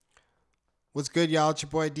What's good, y'all? It's your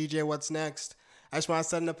boy DJ What's Next. I just want to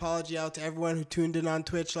send an apology out to everyone who tuned in on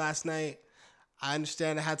Twitch last night. I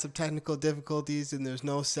understand I had some technical difficulties and there's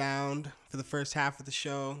no sound for the first half of the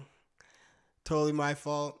show. Totally my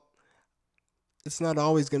fault. It's not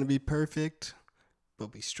always going to be perfect,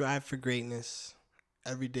 but we strive for greatness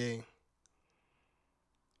every day.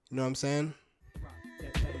 You know what I'm saying?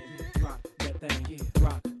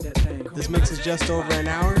 This mix is just over an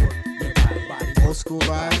hour. Old school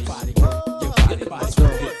vibes. Let's go.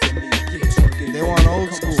 They want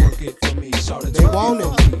old school. They want it.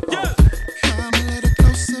 Come a little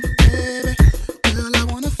closer, baby. Girl, I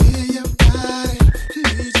wanna feel your body.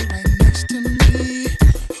 Need you right next to me.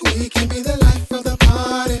 We can be the life of the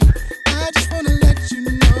party. I just wanna let you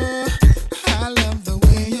know I love the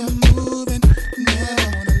way you're moving. Never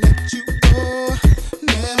wanna let you go.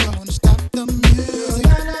 Never wanna stop the music.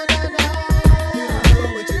 You don't know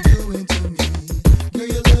what you're doing to me. Girl,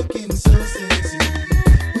 you're looking so sexy.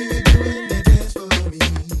 When you're doing that dance for me.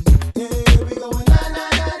 Yeah, we going la la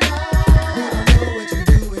la la. You don't know what you're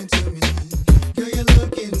doing to me. Girl, you're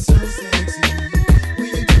looking so sexy. When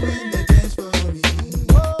you're doing that dance for me.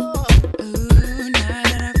 Ooh, now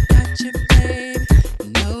that I've got you, babe, you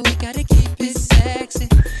know we gotta keep it sexy.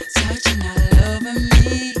 Touching all over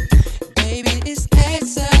me, baby, it's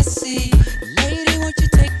ecstasy. Lady, won't you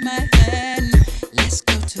take my hand? Let's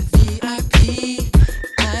go to VIP.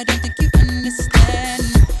 I don't think you understand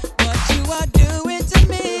what you are doing to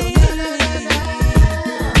me. You don't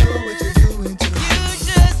know what you're doing to me. You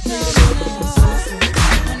just don't know.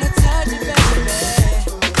 Wanna touch it, baby.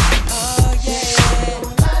 Oh yeah.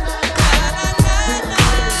 Na na na na.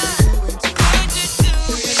 What you do to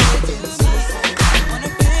me? Wanna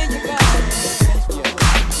feel your body.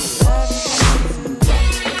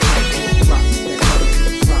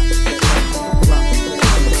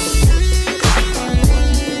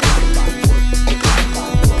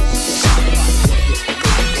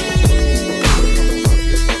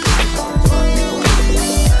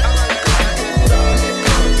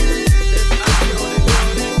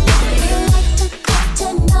 To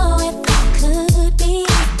know if I could be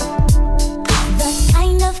the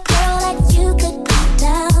kind of girl that you could be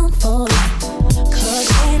down for. 'Cause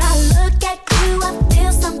when I look at you, I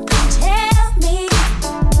feel something tell me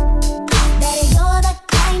that you're the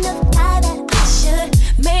kind of guy that I should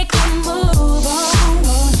make a move on.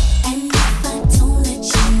 And if I don't let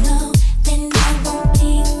you know, then I won't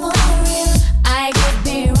be for real. I could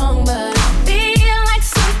be wrong, but I feel like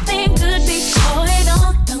something could be going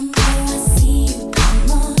on. The more I see you, the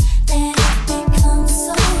more that it becomes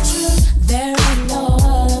so true. There ain't no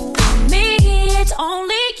other for me, it's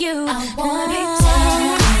only you. I wanna be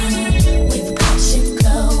down with what you're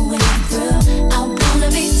going through. I wanna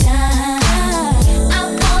be down. I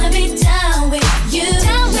wanna be down with you.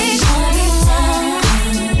 I wanna be down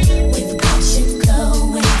with what you're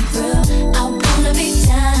going through. I wanna be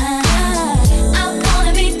down. I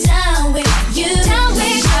wanna be down with you.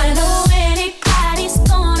 I know anybody's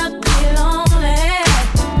gonna be lonely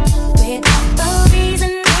without the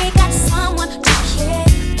reason they got someone to care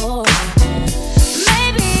for.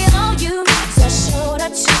 Maybe all you need's a shoulder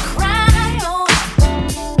to cry on.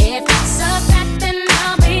 If it's a fact, then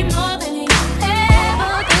I'll be more than you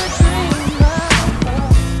ever could dream of.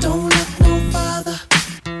 Don't look no farther,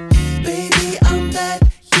 baby, I'm that,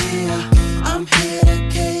 yeah. I'm here to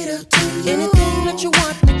cater to you. Anything that you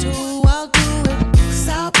want me to, I'll do it. 'Cause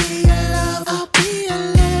I'll be your love, I'll be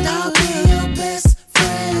your best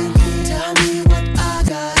friend. Tell me what I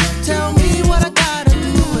gotta do. Tell me what I gotta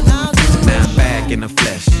do, and I'll do it. Now I'm back in the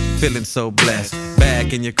flesh, feeling so blessed.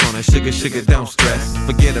 Back in your corner, sugar, don't stress.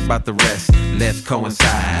 Forget about the rest, let's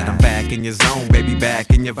coincide. I'm back in your zone, baby,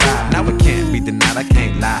 back in your vibe. Now it can't be denied, I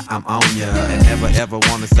can't lie, I'm on ya. And never ever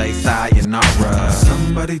wanna say sayonara.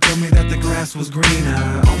 Somebody told me that the grass was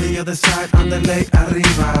greener on the other side, on the lake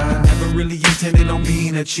arriba. Never really intended on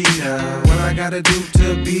being a cheater. What I gotta do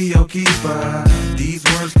to be your keeper? These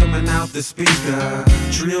words coming out the speaker.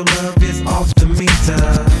 Real love is off the meter.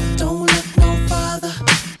 Don't look no farther,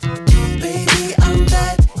 baby, I'm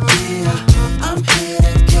that, yeah. I'm here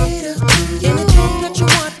to cater to you. Anything that you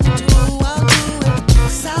want me to, I'll do it.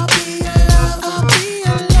 'Cause I'll be your love, I'll be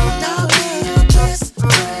your best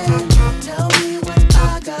friend. Tell me what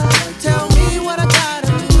I gotta do. Tell me what I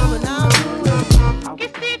gotta do, and I'll do it.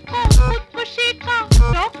 किसी को खुदकुशी का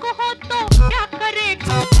शौक हो तो क्या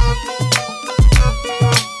करेगा?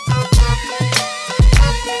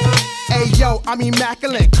 Hey yo, I'm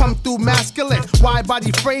immaculate, come through masculine. Wide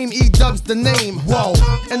body frame, E-Dub's the name. Whoa,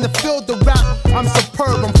 in the field of rap, I'm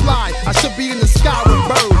superb, I'm fly. I should be in the sky with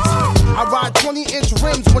birds. I ride 20-inch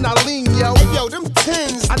rims when I lean, yo. Hey, yo, them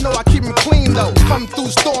tins. I know I keep them clean, though. Come through,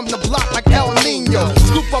 storm the block like El Nino.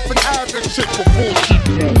 Scoop up an African chick before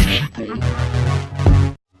she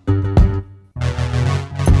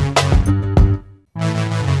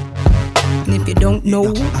And if you don't know,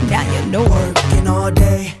 now you know. Working all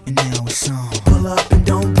day, and now it's on. Pull up and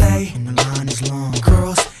don't play, and the line is long.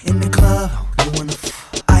 Girls in the club, you wanna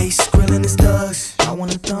ice, grilling his thugs. I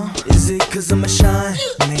wanna thumb. Is it cause I'm a shine?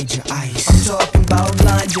 Major ice. I'm talking about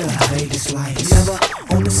blind ya, Vegas lights. Never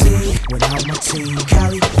on the scene without my team.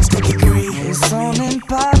 Cali, sticky green. It's on and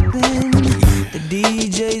poppin', the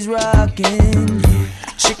DJ's rockin',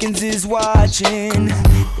 chickens is watching,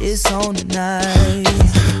 it's on tonight.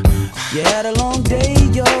 You had a long day,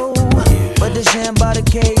 yo, but the sham by the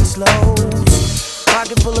caseload,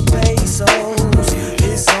 pocket full of pesos,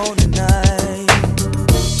 it's on tonight.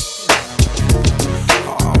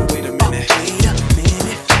 Oh, wait a minute. Wait a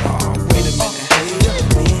minute. Oh, wait a minute.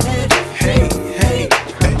 Wait a minute. Hey, hey.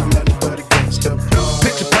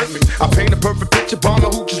 Picture perfect. I paint a perfect picture. Bomber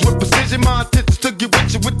hooches with precision. My intentions to get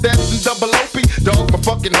with you with that and double OP. Dog, my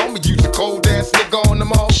fucking homie. Use a cold ass nigga on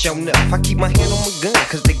them all. Showing up, I keep my hand on my gun,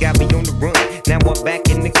 cause they got me on the run. Now I'm back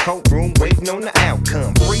in the courtroom, waiting on the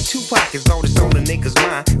outcome. Free Tupac is all that's on the nigga's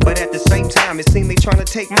mind, but at the same time, it seems they tryna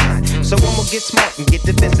take mine. So I'ma get smart and get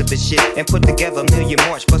defensive and shit, and put together a million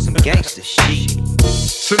march for some gangster shit.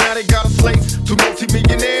 So now they got a slate. Two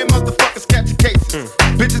multi-millionaire motherfuckers catching cases.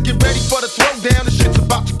 Bitches get ready for the throwdown. The shit's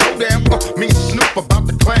about to go down. Me and Snoop about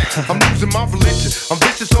to clash. I'm losing my religion. I'm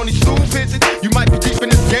vicious on these stool pigeons. You might be deep in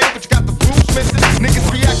this game, but you got the rules missing. Niggas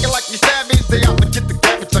be acting like you savage. They out to get the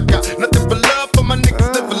cabbage. I got nothing but love for my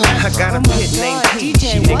niggas living life. I got a pit named Peach,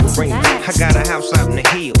 nigga Reno. I got a house out in the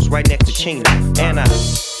hills, right next to Chino. And I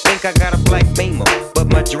think I got a black Beamer, but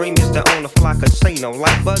my dream is to own a fly casino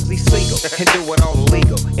like Bugsy Siegel and do it all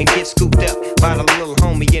illegal and get scooped up by the little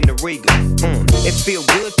homie in the Regal. It feel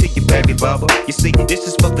good to you, baby bubba. You see, this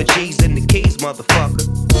is for the G's and the keys, motherfucker.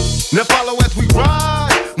 Now follow as we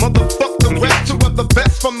ride, motherfuck the rest. Two of the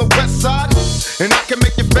best from the west side, and I can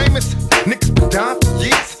make you famous. Niggas been down for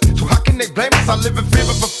years, so how can they blame us? I live in fear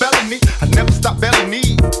of a felony. I never stop belly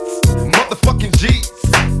needs, motherfucking G's.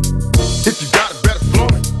 If you got it, better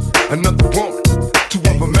flaunt it. Another woman, two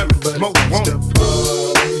of them members, smoke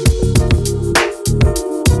one.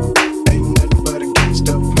 Ain't nothing but a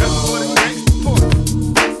gangsta boy.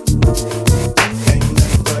 Ain't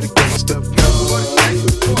nothing but a gangsta boy.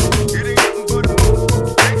 It ain't nothing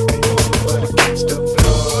but a gangsta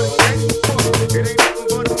boy. It ain't nothing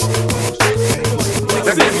but a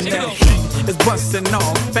It's busting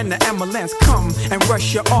off, and the ambulance come and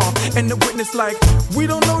rush you off, and the witness like, we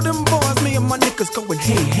don't know them boys. Me and my niggas going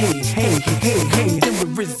hey, hey, hey, hey, hey. Then we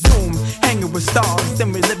resume hanging with stars.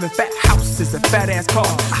 Then we live in fat houses and fat ass cars.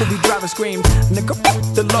 But we drive and scream, nigga, fuck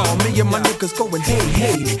the law. Me and my niggas going hey,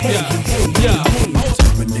 hey, hey, hey, hey, hey.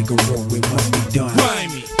 A nigga wrong with must be done.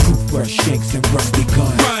 Grimy, Toothbrush shakes and rusty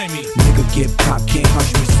guns. grimy, Nigga get popped, can't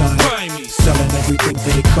hush me, son. grimy, Selling everything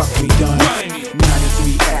till they cuff me done. grimy,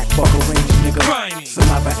 93 act, buckle range, nigga. grimy,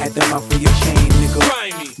 Saliva at the mouth for your chain, nigga.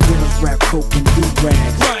 grimy, Winners rap coke and do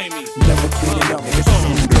rags. grimy. Never clean it up, it's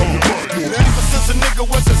Ever since a nigga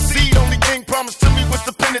was a seed, only thing promised to me was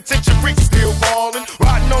the penitentiary. Still ballin',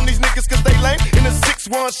 riding on these niggas cause they lame. In a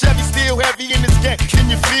 6-1 Chevy, still heavy in this game. Can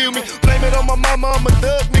you feel me? Blame it on my mama, I'm a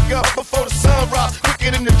thug nigga. Before the sunrise,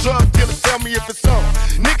 quicker than the drug dealer. Tell me if it's on.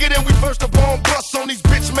 Nigga, then we first up on bus on these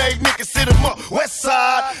bitch made niggas. Sit 'em up, west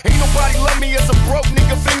side. Ain't nobody love me as a broke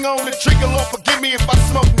nigga. Finger on the trigger, Lord forgive me if I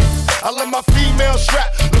smoke niggas. I let my female strap,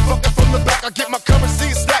 the fucker from the back. I get my currency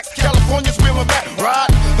in stacks. California's where I'm at, right?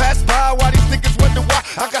 Pass by while these niggas wonder why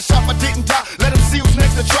I got shot but didn't die. Let them see who's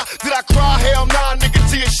next to try. Did I cry? Hell nah, nigga,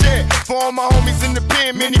 tears shed. For all my homies in the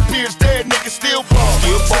pen, many peers dead. Niggas still ball.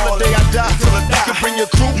 Till the day I die. Till I die. You can bring your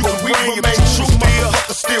crew, but we remain true.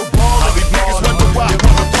 Motherfuckers still ball. Niggas wonder why. You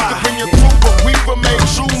can bring your crew, but we remain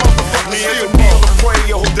true. Motherfuckers still ball. I pray,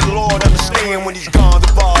 I hope the Lord understand when he's gone to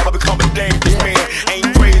fall. I become a dangerous man. Ain't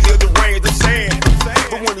crazy or deranged the sand.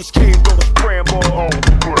 But when these kids go to spraying boy on.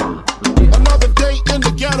 Another day in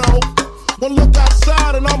the ghetto. One look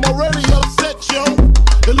outside and I'm already upset, yo.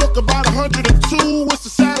 It look about 102. It's a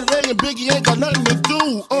Saturday and Biggie ain't got nothing to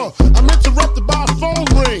do. I'm interrupted by a phone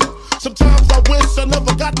ring. Sometimes I wish I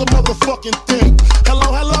never got the motherfucking thing. Hello,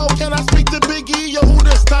 hello, can I speak to Biggie? Yo, who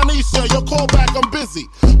this? Tanisha, your call back, I'm busy.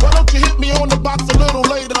 Why don't you hit me on the box a little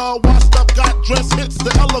later? Washed up, got dressed, hits the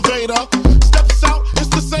elevator. Steps out, it's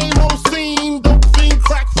the same old scene. Dope fiend,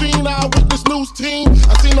 crack fiend, eyewitness news team.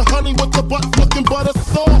 I seen a honey with the butt looking butter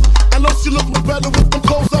soft. I know she look better with them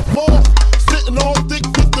clothes up off. Sitting all thick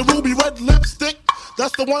with the ruby red lipstick.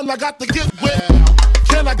 That's the one son, I got to get with.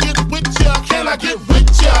 Can I get with ya? Can I get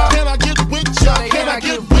with ya? Can I get with ya? Can I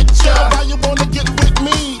get with ya? Why you wanna get with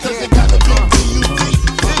me? Cause it gotta be D-U-D-C.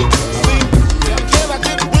 Can I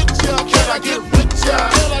get with ya? Can I get with ya?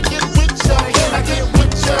 Can I get with ya? Can I get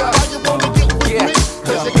with ya? Why you wanna get with me?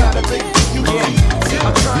 Cause it gotta be D-U-D-C.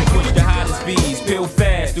 I'm trying to push the hottest bees, pill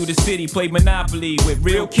fast through the city, play Monopoly with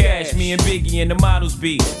real cash. Me and Biggie and the models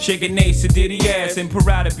be shaking Ace and Diddy ass and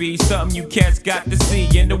Parada be something you cats got to see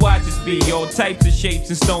and to watch us be. All types of shapes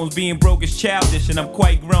and stones, being broke is childish and I'm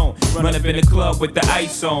quite grown. Run up in the club with the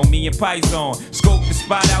ice on, me and Pies on. Scope the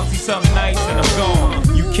spot out, see something nice and I'm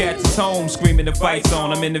gone. You cats is home screaming the fights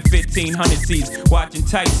on. I'm in the 1500 seats watching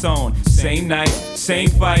tights on. Same night, same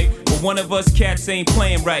fight, but one of us cats ain't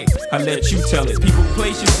playing right. I let you tell it. People,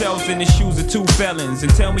 place yourselves in the shoes of two felons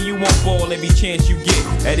and tell me you won't fall every chance you get.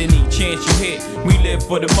 At any chance you hit, we live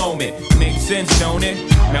for the moment. Makes sense, don't it?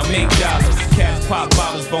 Now make dollars. Cats pop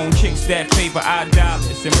bottles, bone chicks that favor our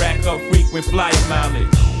dollars and rack up frequent flyer mileage.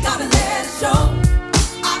 Gotta let it show.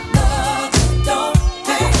 I love the dough.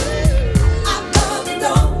 Hey, I love the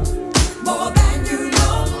dough more than you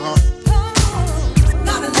know.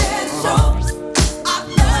 Gotta let it show. I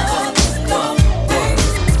love the dough.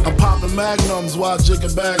 Hey. I'm popping magnums while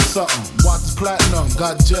jigging back something. Watch the platinum,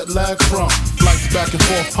 got jet lag from. Flights back and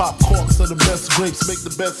forth, pop corks are the best grapes. Make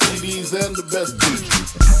the best CDs and the best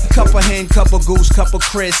beats. Cup of hen, cup of goose, cup of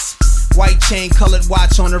Chris. White chain, colored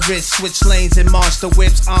watch on the wrist. Switch lanes and monster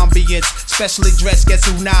whips, ambience. Specially dressed, guess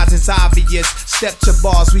who nods, it's obvious. Step to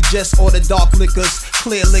bars, we just order dark liquors.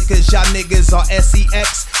 Clear liquors, y'all niggas are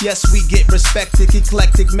SEX. Yes, we get respected,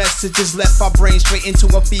 eclectic messages. Left our brain straight into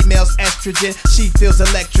a female's estrogen. She feels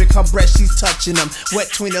electric, her breast, she's touching them. Wet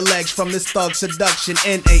between the legs from this thug seduction.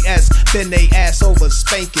 NAS, bend they ass over,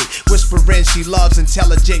 spank it. Whispering she loves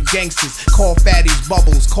intelligent gangsters. Call fatties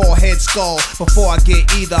bubbles, call head skull. Before I get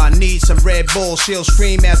either, I need some Red Bull. She'll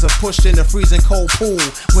scream as I pushed in the freezing cold pool.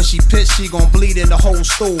 When she pissed, she gon' bleed in the whole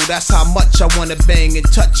stool. That's how much I wanna bang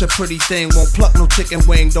and touch a pretty thing. Won't pluck no chicken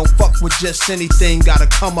wing, don't fuck with just anything. Gotta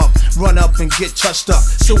come up, run up and get touched up.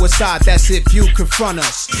 Suicide, that's if you confront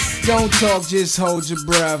us. Don't talk, just hold your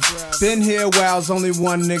breath. Been here a while, there's only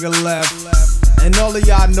one nigga left. And all of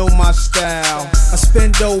y'all know my style. I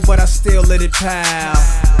spend dough, but I still let it pile.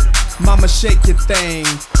 Mama, shake your thing.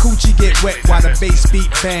 Coochie get wet while the bass beat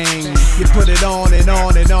bang. You put it on and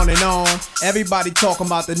on and on and on. Everybody talking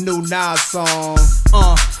about the new Nas song.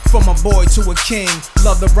 From a boy to a king.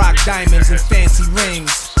 Love the rock diamonds and fancy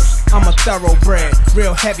rings. I'm a thoroughbred,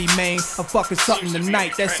 real heavy man. I'm fucking something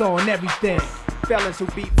tonight that's on everything. Fellas who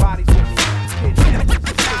beat bodies with me.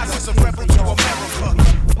 Nas is a rebel to America.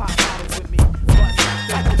 Pop bottles with me.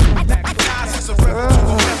 Nas is a rebel to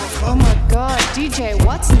America. Oh my god, DJ,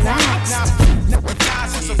 what's next?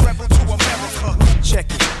 Nas is a rebel to America.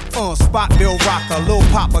 Check it. Spot Bill Rocker, Lil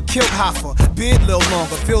Papa, killed Hoffa. Beard little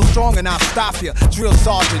longer, feel strong and I'll stop ya. Drill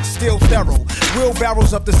sergeant, still thorough.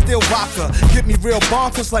 Wheelbarrows up the steel vodka. Get me real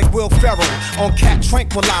bonkers like Will Ferrell. On cat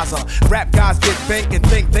tranquilizer. Rap guys get banked and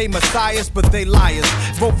think they messiahs, but they liars.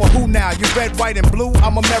 Vote for who now? You red, white, and blue?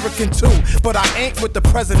 I'm American too. But I ain't with the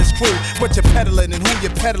president's crew. But you're peddling and who you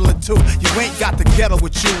peddling to? You ain't got the ghetto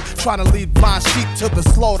with you. Trying to lead blind sheep to the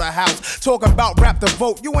slaughterhouse. Talking about rap the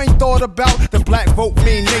vote. You ain't thought about the black vote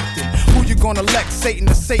mean Nathan. Who you gonna elect? Satan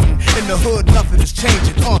to Satan. In the hood, nothing is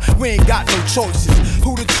changing. We ain't got no choices.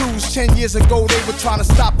 Who to choose? 10 years ago, they were trying to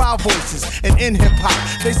stop our voices. And in hip hop,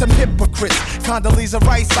 they some hypocrites. Condoleezza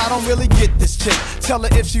Rice, I don't really get this chick. Tell her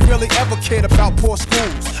if she really ever cared about poor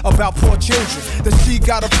schools, about poor children. That she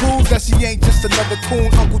gotta prove that she ain't just another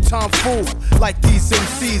coon Uncle Tom fool. Like these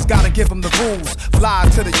MCs, gotta give them the rules. Fly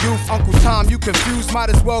to the youth, Uncle Tom, you confused. Might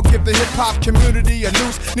as well give the hip hop community a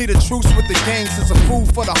noose. Need a truce with the gangs, it's a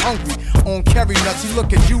food for the hungry. On carry nuts, he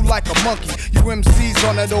look at you like a monkey. You MCs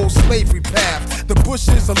on that old slavery path. The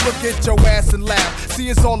bushes will look at your ass and laugh. See,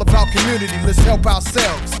 it's all about community, let's help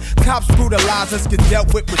ourselves. Cops brutalize us, get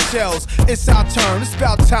dealt with shells. It's our turn, it's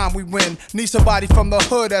about time we win. Need somebody from the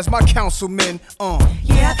hood as my councilman.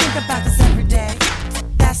 Yeah, I think about this every day.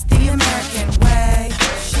 That's the American way.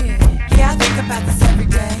 Shit. Yeah, I think about this every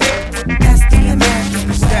day. That's the American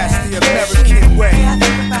way. That's the American way. Yeah, I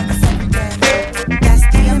think about this every day. That's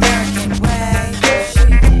the American way. Shit.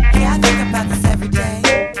 Yeah, I think about this every day.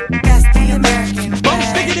 That's the American way. Bum,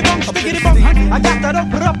 stickity, bum. I got that up,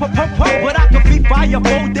 pump, but I can be fire,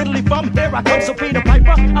 bold, diddly bum. Here I come, so Peter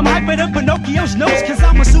Piper. I'm hyper than Pinocchio's nose, cause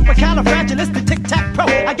I'm a supercalifragilistic tic-tac-pro.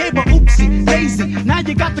 I gave her oopsie, daisy, now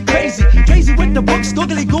you got the crazy with the the books,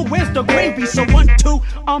 googly goo, where's the gravy? So 1, 2,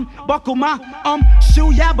 buckle my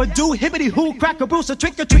shoe, yabba do, hibbity hoo, crack a bruise, a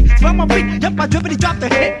trick or treat, smell my feet, yep, I dribbity drop the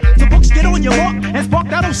hit. The books get on your walk and spark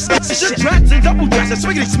that old sketch shit. Dreads and double dress, and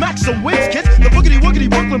swiggity smack some wigs, kids. The boogity woogity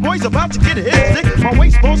Brooklyn boys about to get a hit stick. My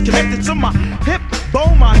waist bones connected to my hip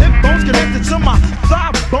bone, my hip bones connected to my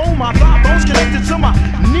thigh bone, my thigh bones connected to my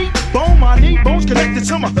knee bone, my knee bones connected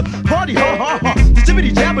to my party, ha ha ha. The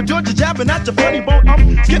jibbity jabber, Georgia jabber, not your funny bone.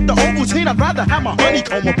 Skip the Ovaltine, I'd rather have my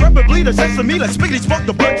honeycomb, or preferably the sesame. Let's spiggity spark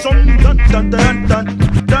the blood, so dun dun dun dun dun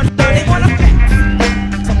dun. They wanna pay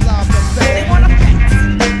some love, they wanna pay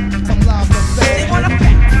some love, they wanna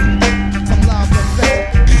pay some love,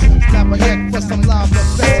 slap my head for some love.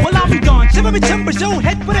 Well, I'll be gone, shiver me timbers, yo,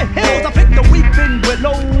 head for the hills. I pick the weeping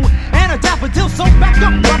willow and a daffodil, so back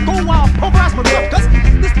up, rock, go wild, pulverize my love, cause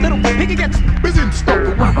this little piggy gets busy and stuck.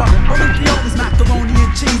 I'll make the oldest macaroni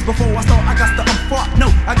and cheese before I start. I got to fart, no,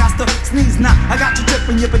 I got to sneeze now. I got you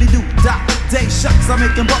dripping, yippity doo, da, day shucks. I'm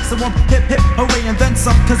making bucks and one hip hip, hooray and then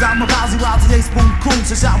some. Cause I'm a lousy, wowsy, a spoon cool.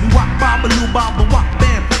 So shall we wop, bobbaloo, bobble, wop,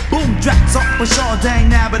 bam. Boom, draps off for sure, dang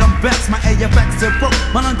now, but I'm vexed. My AFX is broke,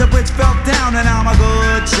 my underbridge fell down, and I'm a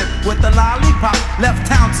good ship with the lollipop. Left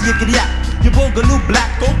town to yickety yak. You boogaloo black,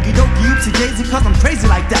 okie dokie, oopsie daisy, cause I'm crazy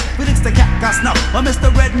like that. Felix the cat got snuff, but Mr.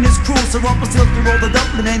 Red and his crew, so Rumple Silky roll the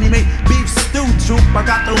dumpling and he made beef stew troop. I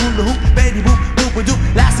got the hula hoop, baby boop, boop doo.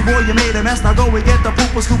 Lassie boy, you made a mess, now go and get the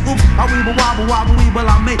pooper scoop oops. I weeble wobble wobble weeble,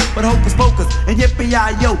 I made, but hocus pocus and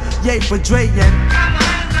yippee-yi-yo, yay for Dre and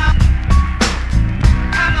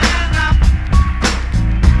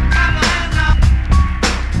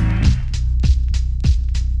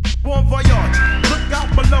bon voyage, look out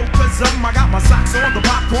below, cause I got my socks on, the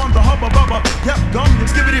popcorn, the hubba bubba. Yep, gum, you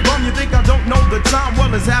skibbity bum, you think I don't know the time?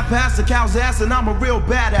 Well, it's half past the cow's ass, and I'm a real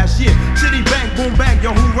badass, yeah. Chitty bang, boom bang,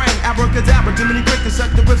 yo, who rang? Abracadabra, Jiminy Cricket,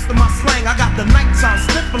 shut the whips to my slang. I got the nighttime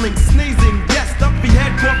sniffling, sneezing, yes, stuffy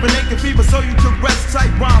head, corporate naked fever, so you can rest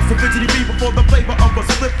tight rhymes. So fidgety fever for the flavor of a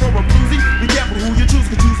split for a bluesy. Be careful who you choose,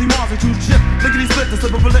 cause choosy Mars and choose chip. Lickety split, the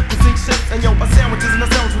slip of a lip, the sink ships, and yo, my sandwiches and the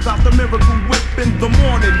sandwich without the miracle whip in the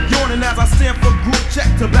morning. Yawning as I stand for group check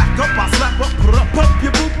to back up, I slap up, put up, pump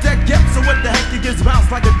your boot deck, yep. So what the heck, it gets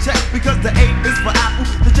bounced like a check, because the A is for apple,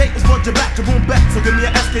 the J is for Jabat, to boom back. So give me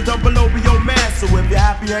a SK double O, be your man. So if you're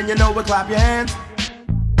happy and you know it, clap your hands.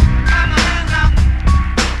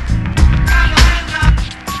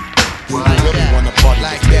 Well, I really wanna party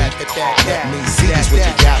like that. Let me see just what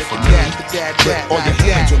you got for me. Put all your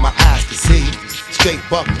hands with my eyes to see. Straight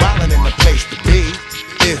buck wildin' in the place to be.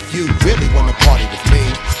 If you really wanna party with me,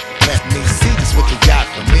 let me see just what you got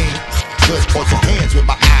for me. Put all your hands with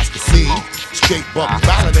my eyes to see. Straight buck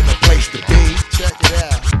wildin' in the place to be. Check it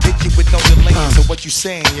out. Hit you with no delay, so what you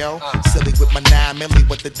saying, yo? Silly with my 9 milli,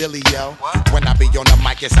 what the dilly, yo? When I be on the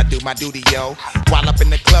mic, yes, I do my duty, yo. While up in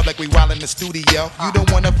the club like we wild in the studio. You don't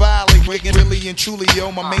wanna violate, Riggin, really and truly,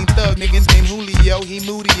 yo. My main thug, niggas named Julio, he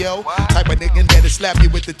moody, yo. Type of niggas that'll slap you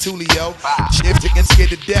with the tulio. If chicken scared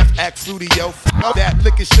to death, act fruity, yo. F that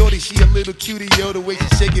looking shorty, she a little cutie, yo. The way she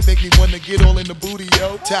shake it make me wanna get all in the booty,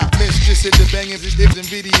 yo. Top mistress at the bangers and dips and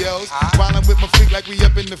videos. Wildin' with my freak like we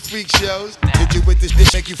up in the freak shows. Hit you with this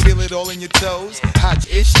dish, make you feel it all in your toes. Hot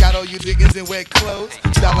ish, got all you diggers in wet clothes.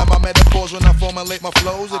 Style my metaphors when I formulate my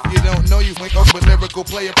flows. If you don't know, you think up with lyrical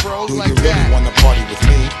player pros. Do like you really that. Wanna party with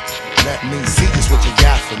me? Let me see just what you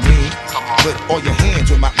got for me. Put all your hands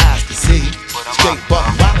with my eyes to see. Straight buck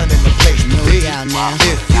wildin' in the place to be.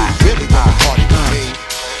 If you really wanna party with me,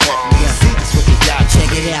 let me see just what you got for me.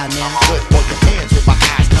 Check it out now. Put all your hands with my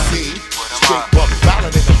eyes to see. Straight buck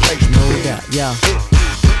wildin' in the place to be. Yo.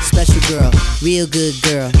 Special girl, real good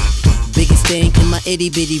girl. Biggest thing in my itty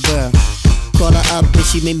bitty world. Call her up and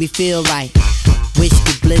she made me feel right. Wish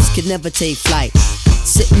the bliss could never take flight.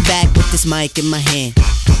 Sitting back with this mic in my hand.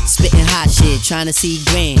 Spitting hot shit, trying to see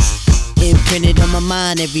grand. Imprinted on my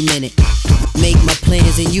mind every minute. Make my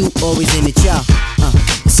plans and you always in it, yo.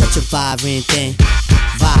 It's such a vibrant thing.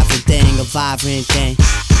 Vibrant thing, a vibrant thing.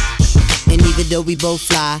 And even though we both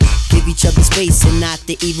fly, give each other space and not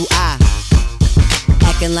the evil eye.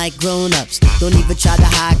 Acting like grown-ups, don't even try to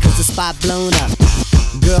hide cause the spot blown up.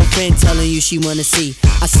 Girlfriend telling you she wanna see.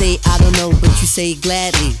 I say I don't know, but you say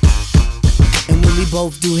gladly. And when we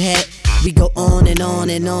both do head, we go on and on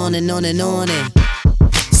and on and on and on and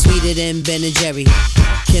sweeter than Ben and Jerry.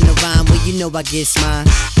 Can I rhyme? Well, you know I get mine.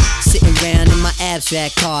 Sitting round in my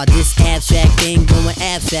abstract car. This abstract thing going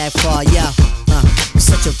abstract far, yeah.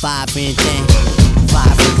 Such a vibrant thing.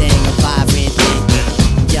 Vibrant thing, a vibrant thing.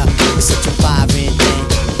 Yeah, it's such a vibrant thing.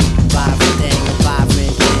 Vibrant thing, a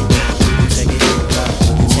vibrant thing. Check it,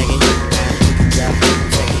 check it, check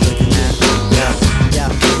it, yeah,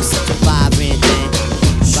 it's such a vibrant thing.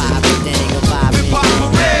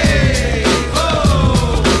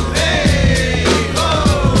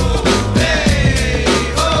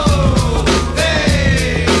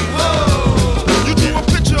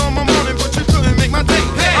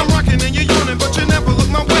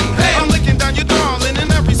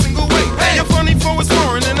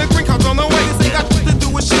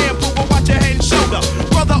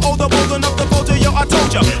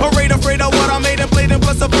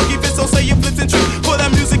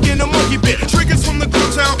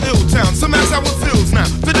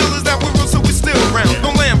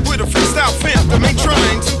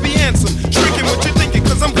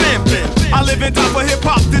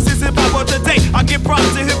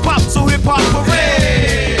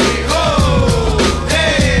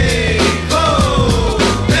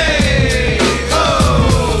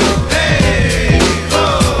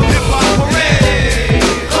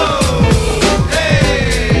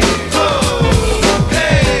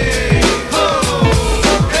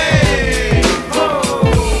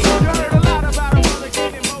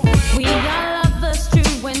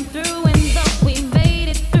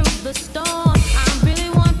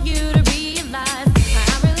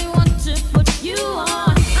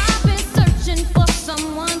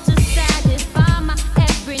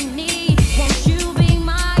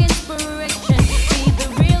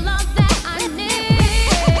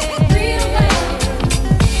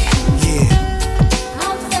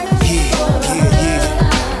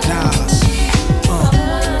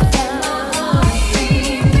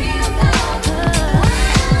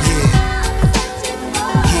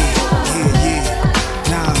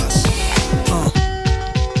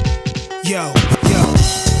 Yo,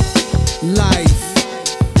 life,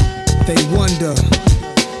 they wonder,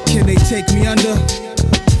 can they take me under?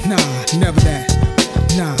 Nah, never that,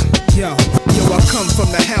 nah, yo, I come from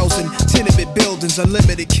the housing, tenement buildings,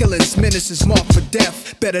 unlimited killings, menaces marked for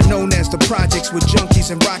death, better known as the projects where junkies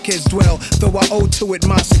and rockheads dwell, though I owe to it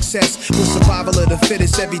my success, with survival of the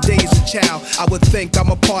fittest every day as a child, I would think I'm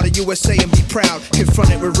a part of USA and be proud,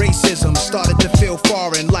 confronted with racism, started to feel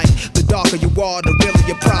foreign, like the darker you are, the realer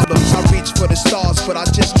your problems, I reached for the stars, but I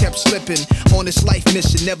just kept slipping, on this life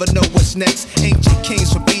mission, never know what's next, ancient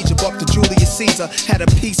kings from Egypt up to Julius Caesar, had a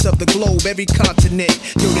piece of the globe, every continent,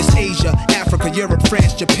 yo, this Asia, Africa, Europe,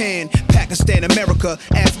 France, Japan, Pakistan, America,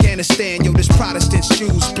 Afghanistan, yo, this Protestants,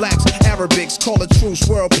 Jews, blacks, Arabics, call a truce,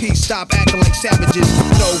 world peace, stop acting like savages,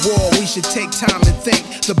 no war, we should take time and think,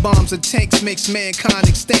 the bombs and tanks makes mankind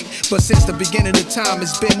extinct, but since the beginning of time,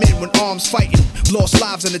 it's been men with arms fighting, lost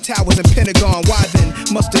lives in the towers and Pentagon, why then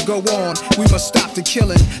must it go on, we must stop the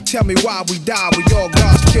killing, tell me why we die, we all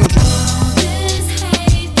God's children,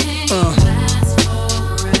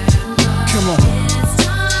 come on,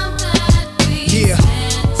 yeah,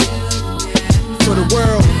 for the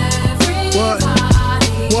world, what,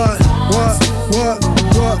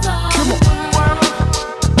 come on,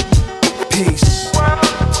 peace,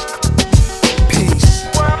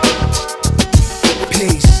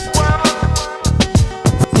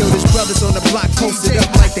 yo, there's brothers on the block posted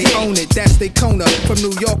up like they own it, that's they Kona, from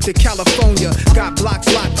New York to California, got blocks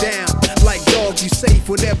locked down, like dog, you safe,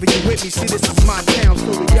 whatever you with me, see this is my town,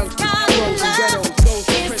 so the youngsters, bros and ghettos, those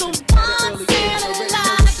in prison.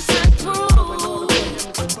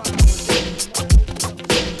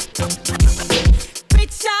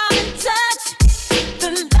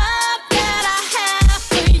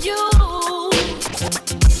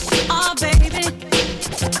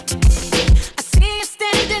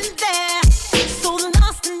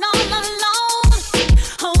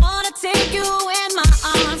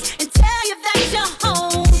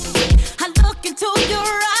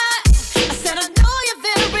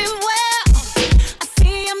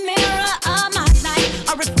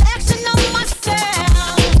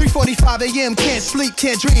 AM, can't sleep,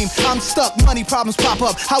 can't dream. I'm stuck, money problems pop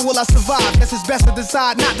up. How will I survive? Guess it's best to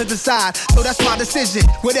decide not to decide. So that's my decision.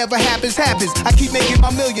 Whatever happens, happens. I keep making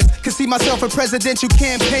my millions. Can see myself at presidential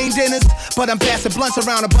campaign dinners. But I'm passing blunts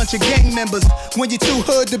around a bunch of gang members. When you're too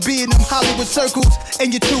hood to be in them Hollywood circles,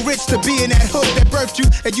 and you're too rich to be in that hood that birthed you,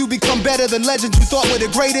 and you become better than legends you thought were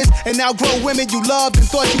the greatest, and now grown women you loved and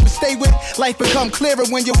thought you would stay with. Life become clearer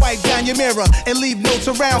when you wipe down your mirror and leave notes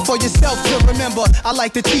around for yourself to remember. I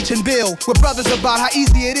like to teach and build with brothers about how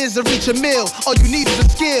easy it is to reach a mill. All you need is a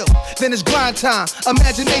skill, then it's grind time.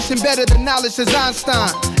 Imagination better than knowledge, says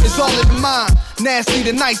Einstein. It's all in the mind, nasty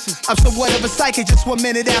the nicest. I'm somewhat of a psychic, just 1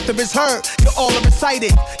 minute after it's heard. You're all a recite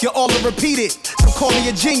it, you're all a repeat it. So call me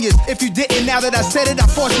a genius. If you didn't, now that I said it, I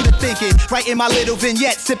force you to think it. Writing my little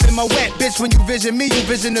vignette, sipping my wet. Bitch, when you vision me, you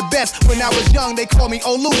vision the best. When I was young, they called me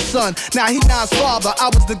Olu's son. Now he Nas' father, I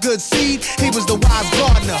was the good seed, he was the wise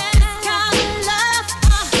gardener.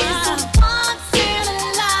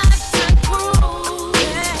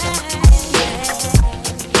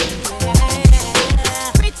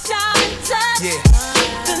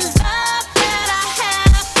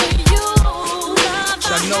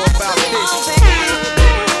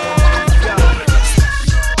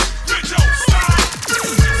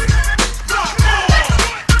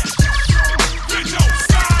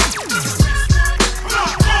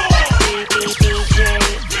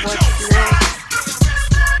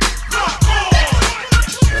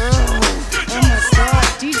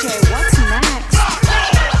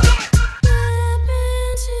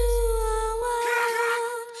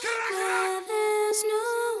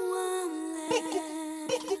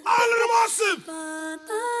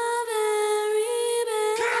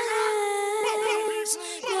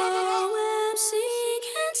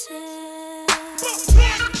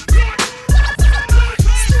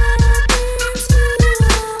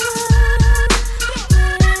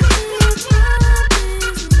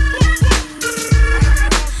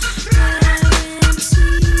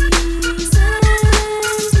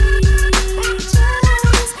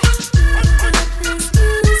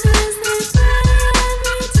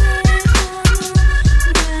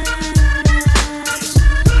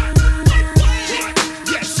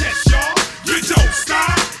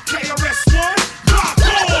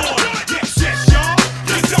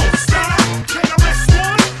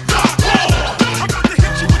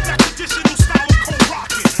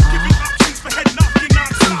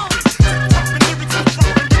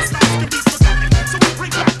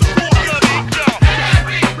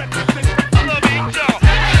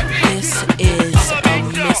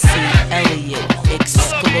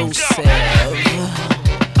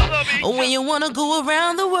 wanna go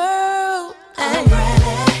around the world. I'm ready.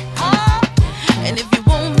 And if you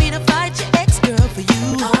want me to fight your ex-girl for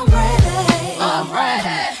you, I'm ready. I'm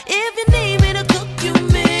ready. If you need me to cook you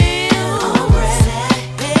meals, I'm ready.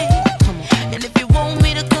 Hey, come on. And if you want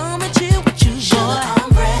me to come and chill with you, boy,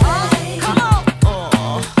 I'm ready. Come on.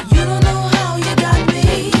 You don't know how you got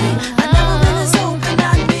me. I never been as open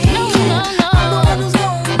on me. I'm the one who's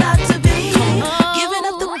known not to be giving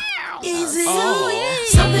up the easy.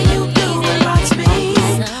 Something you do that rocks me.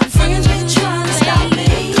 Friends been trying to stop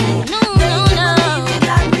me. They can't believe you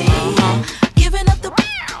got me. Giving up the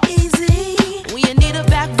easy. When you need a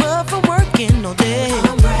back rub from working all day.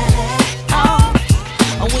 I'm ready.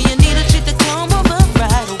 Or when you need a chick to come over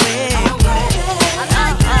right away. I'm ready.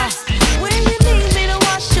 When you need me to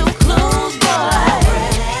wash your clothes, boy. I'm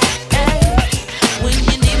ready. When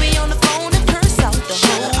you need me on the phone to curse out the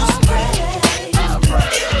hoes. I'm ready.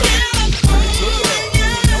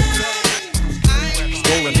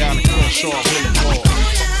 Rolling down the Crenshaw Boulevard,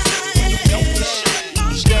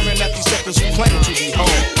 staring at these suckers who claim to be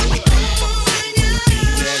home.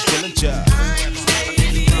 Dad's still a job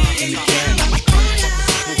in the game.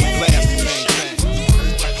 Moving fast to maintain.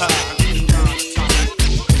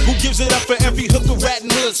 Who gives it up for every hooker, rat,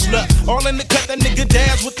 and hood slut? All in the cut, that nigga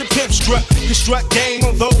dance with the pimp strut. Construct game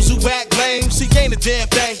on those who act lame. See, ain't a damn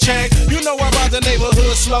thing changed. You know I ride the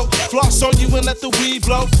neighborhood slow. Floss on you and let the weed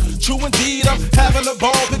blow. True indeed, I'm having a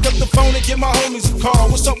ball. Pick up the phone and give my homies a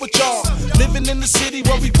call. What's up with y'all? Living in the city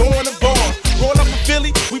where we born and born. Born up in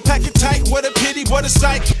Philly, we pack it tight. What a pity, what a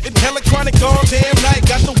sight. It's hella chronic all damn night.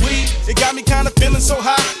 Got the weed, it got me kinda feeling so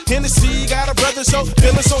high. Hennessy, got a brother so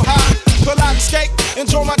feeling so high. Pull out and skate,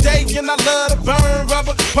 enjoy my day, and I love to burn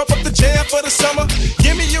rubber. Pump up the jam for the summer.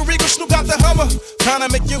 Give me your Regal, Snoop out the Hummer. Kinda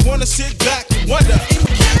make you wanna sit back and wonder.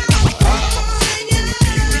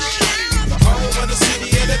 The home of the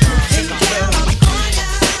city and the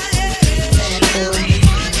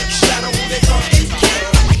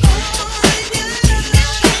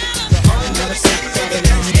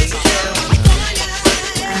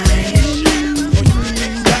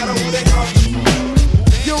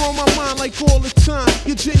like all the time.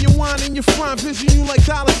 You're genuine and you're fine. Vision you like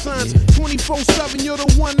dollar signs. 24/7, you're the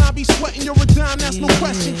one I be sweating. You're a dime, that's no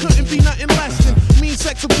question. Couldn't be nothing less than mean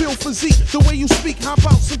sex appeal physique. The way you speak, how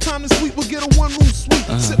about sometime this week we'll get a one-room suite.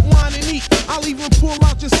 Sip wine and eat. I'll even pull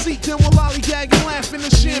out your seat. Then we'll lollygag and laugh in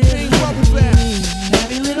the champagne bubble bath.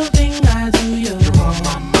 Every little thing I do, you're on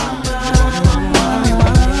my mind.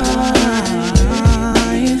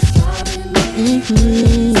 Every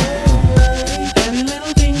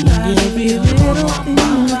little thing I do, every little thing I do,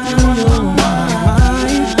 you're on my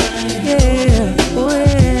mind. Yeah, oh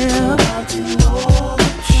yeah.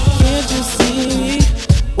 Can't you see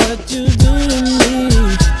what you do to me?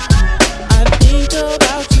 I think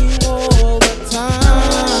about you all the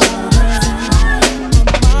time. My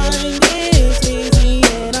mind is hazy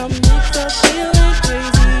and I'm mixed up feeling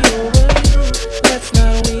crazy over you. Let's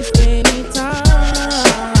not waste any time.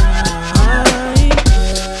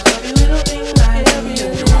 Every little thing I do, every little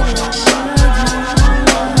thing I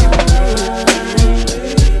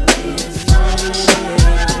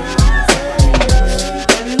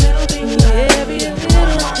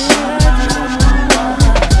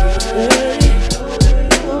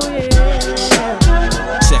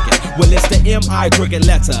Well, it's the M.I. cricket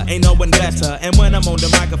letter, ain't no one better. And when I'm on the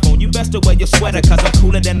microphone, you best to wear your sweater, cause I'm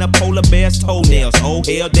cooler than the polar bear's toenails. Oh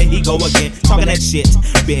hell, there he go again, talking that shit.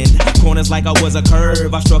 Bend corners like I was a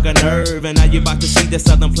curve, I struck a nerve, and now you about to see the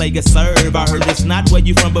southern player serve. I heard it's not where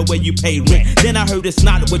you from, but where you pay rent. Then I heard it's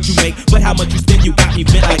not what you make, but how much you spend. You got me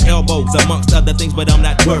bent like elbows, amongst other things, but I'm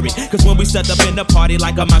not worried, cause when we set up in the party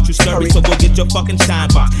like I'm out, you scurry. So go get your fucking shine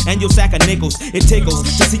box and your sack of nickels. It tickles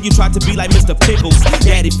to see you try to be like Mr. Pickles.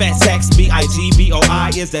 Daddy Fat Sacks,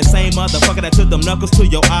 B-I-G-B-O-I is that same motherfucker that took them knuckles to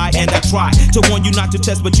your eye. And I try to warn you not to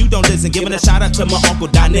test, but you don't listen. Giving a shout out to my Uncle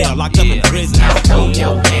Donnell, locked up in prison. Now throw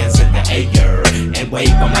your hands in the air and wave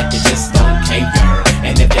them like you just don't care.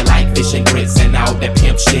 And if you like fish and grits and all that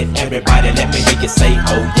pimp shit, everybody let me hear you say,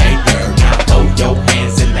 oh yeah, girl. Now throw your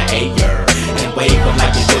hands in the air and wave them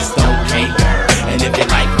like you just don't care. And if you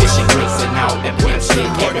like fish and grits and all that pimp shit,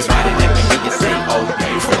 everybody let me hear you say, oh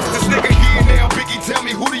yeah. This nigga here now, Biggie, tell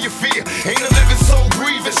me who do you fear? Ain't a living soul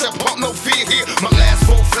breathing, shall pump no fear here. My last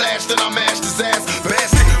vote flashed and I mashed his ass.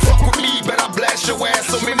 Bastard, fuck with me, but I blast your ass.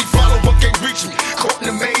 So many follow but can't reach me. Caught in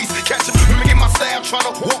the maze, catch him, mimic my style, trying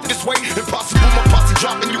to walk this way. Impossible, my posse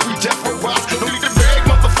dropping you, we death row rise. No need to beg,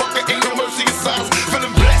 motherfucker, ain't no mercy in signs.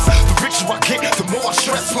 Feeling blessed, the richer I get, the more I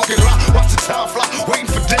stress. Smoking loud, watch the time fly, waiting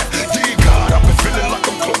for death. Dear God, I've been feeling like a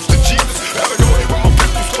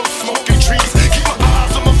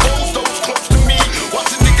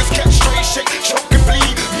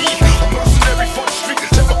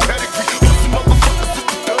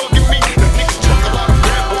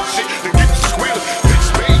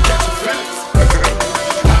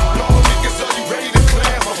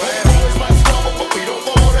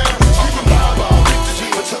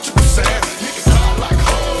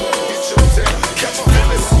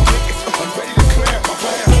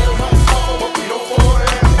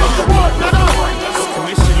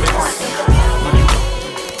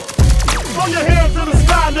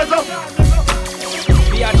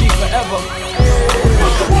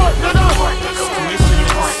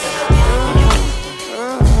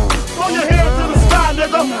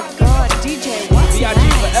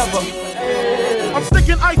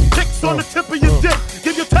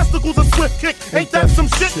kick. Ain't that some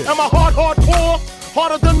shit? Am I hardcore?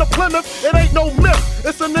 Harder than the Plymouth, it ain't no myth.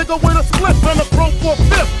 It's a nigga with a split and a throat for a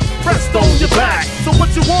fifth. Rest on your back. So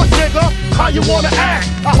what you want, nigga? How you wanna act?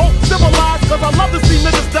 I hope civilized, cause I love to see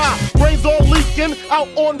niggas die. Brains all leaking, out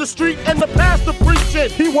on the street, and the pastor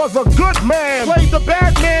preaching. He was a good man. Played the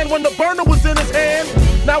bad man when the burner was in his hand.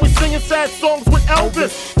 Now he's singing sad songs with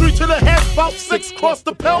Elvis. 3 to the head, about 6 cross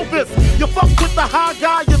the pelvis. You fuck with the high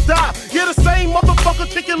guy, you die. You're the same motherfucker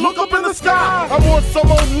chicken, look up in the sky. I'm on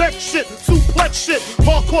some old neck shit, suplex shit,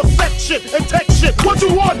 hardcore sex shit, and tech shit. What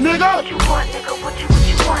you want, nigga? What you want, nigga? What you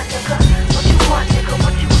want, nigga? What you want, nigga?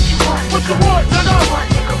 What you want? What you want, nigga?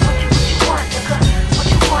 What you want, nigga? What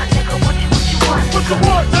you want, nigga? What you want, nigga? What you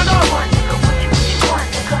want?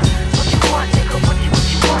 What you want, nigga? What you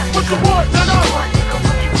want, nigga? What you want, nigga? What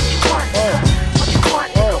you want? What you want,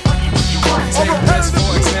 nigga? Take this,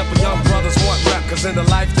 for example, young brothers want rap, cause in the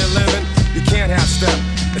life they're living, you can't have step.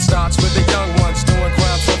 It starts with the young ones doing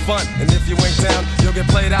crowds for fun, and if you ain't down, you'll get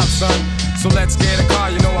played out, son. So let's get a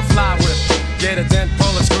car, you know I fly with. Get a dent,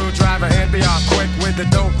 pull a screwdriver, and be off quick with the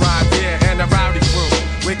dope ride, yeah, and the rowdy crew.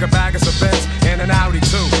 We could bag us a Benz and an Audi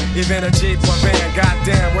too, even a Jeep or van,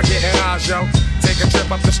 goddamn, we're getting ours, yo. Take a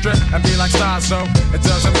trip up the strip and be like stars, so it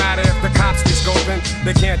doesn't matter if the cops be scoping,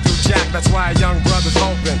 they can't do jack, that's why a young brother's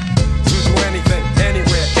open. Do anything,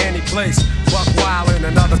 anywhere, any place. Buck wild in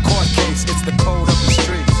another court case. It's the code of the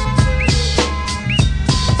streets.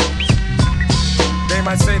 They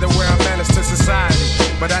might say that we're a menace to society,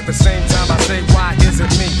 but at the same time I say, why is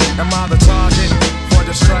it me? Am I the target for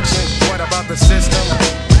destruction? What about the system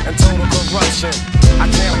and total corruption? I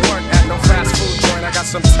can't work at no fast food joint. I got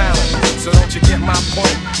some talent, so don't you get my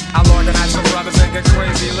point? I'll organize some brothers and get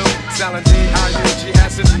crazy loot, selling D-I-U-G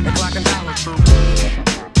acid and clocking dollar true.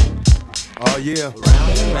 Oh yeah,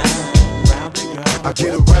 I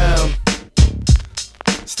get around.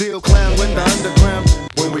 Still clown with the underground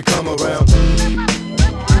when we come around.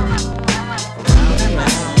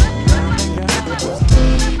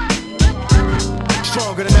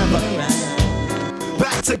 Stronger than ever.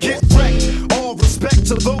 Back to get wrecked. All respect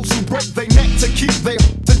to those who break their neck to keep their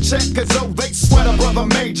to check, cause though they sweat a brother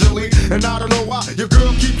majorly. And I don't know why your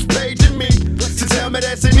girl keeps paging me to tell me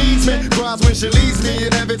that she needs me. Cries when she leaves me,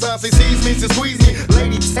 and every time she sees me, she squeeze me.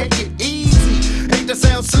 Lady, take it easy. Hate to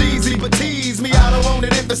sound sleazy, but tease me. I don't want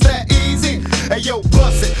it if it's that easy. Hey yo,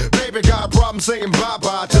 bust it. Baby got a problem saying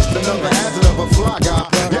bye-bye. Just another hazard of a fly guy.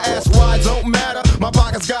 Your ass wide don't matter. My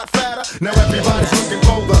pockets got fatter. Now everybody's looking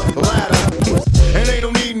for the ladder. And they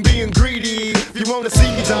don't need being greedy. If you wanna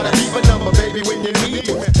see me, try to keep a number, baby, when you need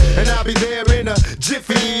me. And I'll be there in a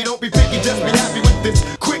jiffy. Don't be picky, just be happy with this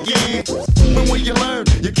quickie. But when you learn,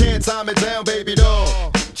 you can't time it down, baby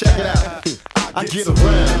doll. Check it out, I get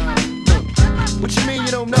around. What you mean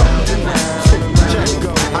you don't know? Check it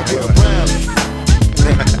go, I get around.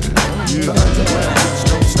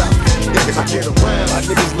 Don't stop. I get around. My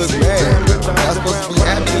niggas look mad. I'm supposed to be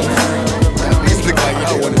happy. These look like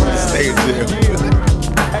y'all wanted to stay there.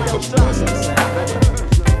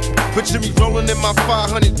 Picture me rolling in my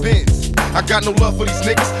 500 Benz. I got no love for these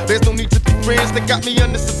niggas. There's no need to be friends. They got me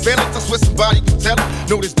under surveillance. I swear somebody can tell it.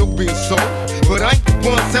 No, there's no being sold. But I ain't the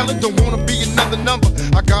one selling. Don't wanna be another number.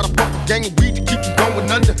 I got a bumper gang of weed to keep them going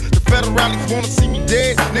under. The federalists wanna see me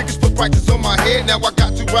dead. Niggas put prices on my head. Now I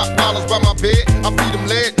got 2 rock dollars by my bed. I feed them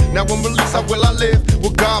lead. Now I'm released. How will I live?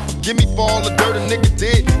 Will God forgive me for all the dirt a nigga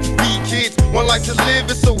did? To feed kids, one life to live.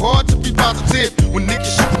 It's so hard to be positive when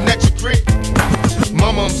niggas shooting at your crib.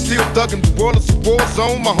 Mama, I'm still thuggin', the world is a war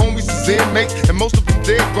zone. My homies is inmates, and most of them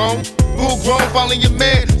dead grown. Full grown, following your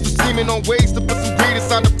man. So scheming on ways to put some greed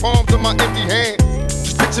inside the palms of my empty hands.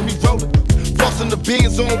 Just picture me rolling, flossing the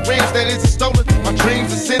beans on rims that isn't stolen. My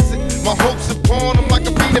dreams are sensing, my hopes are born. I'm like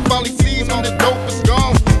a bean that finally sees all the dope is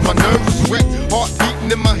gone. My nerves are wrecked, heart beating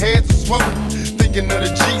and my hands are swollen. Thinking of the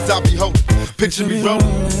G's I be holding. Picture me rolling.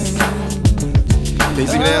 Can you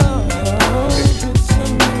see me now?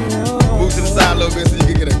 Move to the side a little bit so you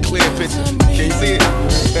can get a clear picture. Can you see it?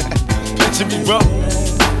 Picture me roll.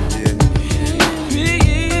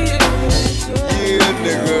 Yeah,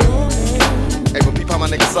 nigga. Hey, but peep how my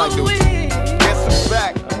nigga Psych do. Guess who's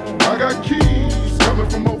back? I got keys coming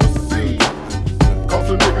from overseas. Cost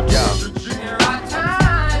a nigga 200 G. There are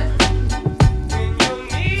times when you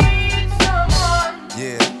need someone.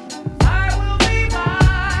 Yeah. I will be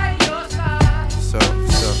by your side. So.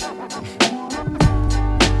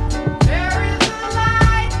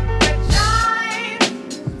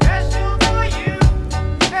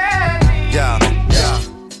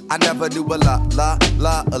 I never knew a la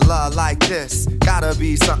like this. Gotta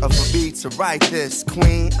be something for me to write this.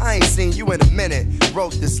 Queen, I ain't seen you in a minute.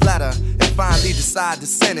 Wrote this letter and finally decide to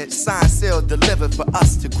send it. Signed, sealed, delivered for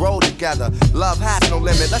us to grow together. Love has no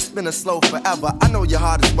limit, let's spin it slow forever. I know your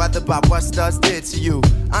heart is weathered by what Studs did to you.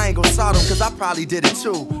 I ain't gon' sod them cause I probably did it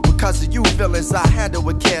too. Because of you feelings I handle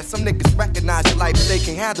with care. Some niggas recognize your life but they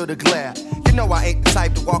can't handle the glare. You know I ain't the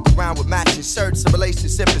type to walk around with matching shirts. A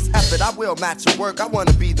relationship is effort, I will match your work. I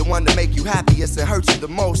wanna be the one to make you happiest and hurt you the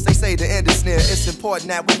most. They say the end is near, it's important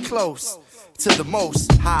that we close to the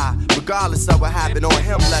most high. Regardless of what happened on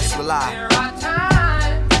him, let's rely. There are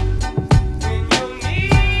times when you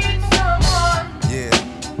need someone. Yeah.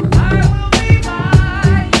 I will be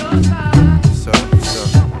by your side. So.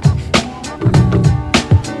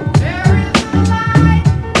 There is a light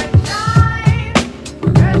that shines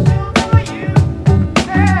special for you.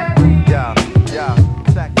 Yeah.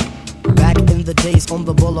 Back in the days on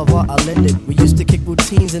the boulevard I landed, we used to kick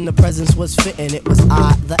routines and the presence was fitting. It was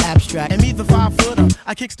I, the abstract. And me, the 5-footer.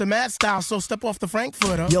 I kicks the mad style, so step off the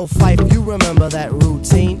Frankfurter. Yo, Fife, you remember that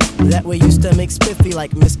routine? That way used to make spiffy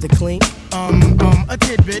like Mr. Clean? A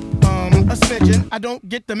tidbit, a smidgen. I don't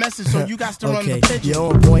get the message, so you got to run the pigeon.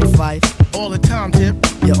 You're on point, Fife. All the time, Tip.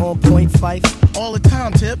 You're on point, Fife. All the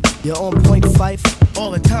time, Tip. You're on point, Fife.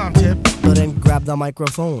 All the time, Tip. So then grab the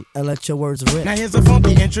microphone and let your words rip. Now here's a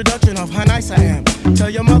funky introduction of how nice I am. Tell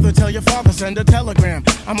your mother, tell your father, send a telegram.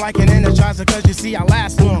 I'm like an energizer cause you see I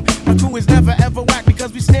last long. My crew is never ever whack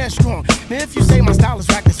because we stand strong. Now if you say my style is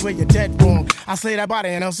whack, that's where you're dead wrong. I slay that body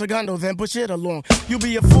and El Segundo, then push it along. You'll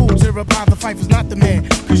be a fool to reply the Fife is not the man.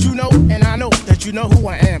 Cause you know and I know that you know who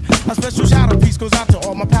I am. A special shout out piece goes out to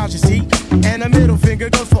all my pals you see. And a middle finger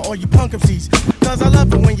goes for all you punk MCs. Cause I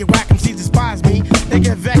love it when you whack MCs despise me. They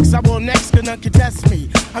get vexed, I will next, cause none contest me.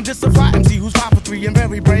 I'm just a fly MC who's 5 for 3 and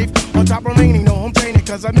very brave. On top remaining, no home training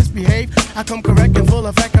cause I misbehave. I come correct and full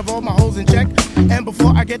effect of all my holes in check. And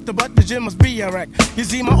before I get the butt, the gym must be a wreck. You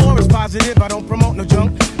see my aura's positive, I don't promote no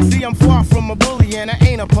junk. See I'm far from a bully and I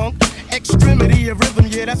ain't a punk. Extremity of rhythm,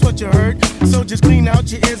 yeah that's what you heard. So just clean out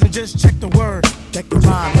your ears and just check the word. Check the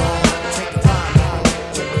rhyme, check the rhyme.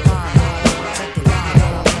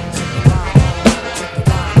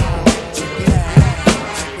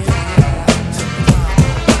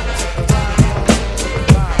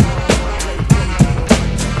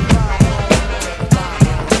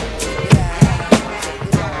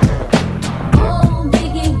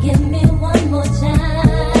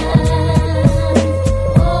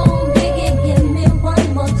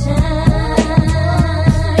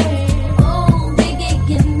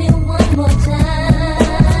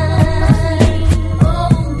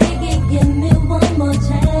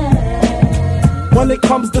 When it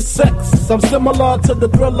comes to sex, I'm similar to the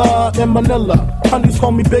Thriller in Manila. Honeys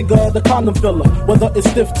call me bigger, the condom filler. Whether it's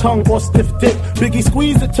stiff tongue or stiff dick, Biggie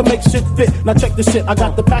squeeze it to make shit fit. Now check the shit, I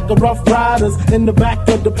got the pack of Rough Riders in the back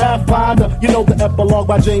of the Pathfinder. You know the epilogue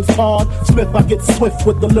by James Todd Smith. I get swift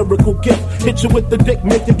with the lyrical gift. Hit you with the dick,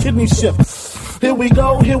 make your kidney shift. Here we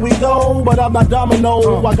go, but I'm not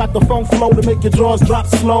domino. I got the funk flow to make your drawers drop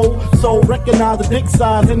slow. So recognize the dick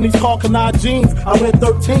size in these Carcanine jeans. I wear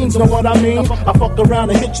 13s, know what I mean? I fuck around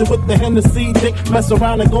and hit you with the Hennessy dick. Mess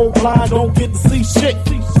around and go blind, don't get to see shit.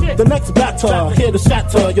 The next batter, here to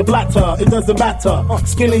shatter your blatter. It doesn't matter,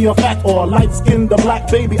 skinny or fat or light skinned or black,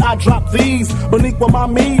 baby. I drop these beneath with my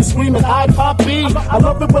me, screaming I poppy. I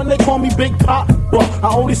love it when they call me Big Pop, but I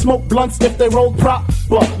only smoke blunts if they roll prop.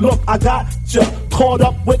 But look, I got ya caught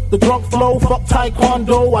up with the drunk flow. Fuck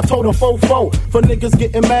taekwondo, I told a fofo. For niggas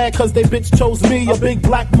getting mad cause they bitch chose me, a big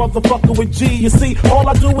black motherfucker with G. You see, all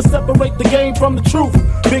I do is separate the game from the truth.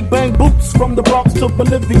 Big bang boots from the Bronx to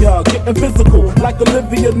Bolivia, getting physical like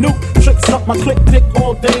Olivia Newt. Tricks up my click dick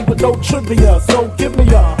all day with no trivia. So give me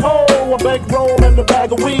a hoe, a bankroll and a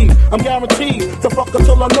bag of weed. I'm guaranteed to fuck her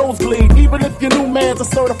till her nose bleed. Even if your new man's a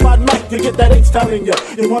certified Mac, you get that H telling you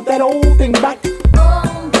want that old thing back.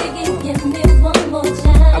 Oh, Biggie, give me one more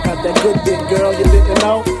time. I got that good dick, girl, you didn't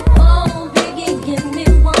know. Oh, Biggie, give me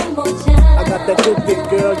one more time. I got that good dick,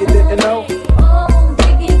 girl, you didn't know. Oh,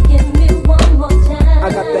 Biggie, give me one more time. I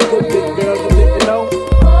got that good dick, girl, you didn't know.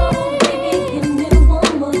 Oh, Biggie, give me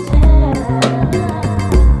one more time.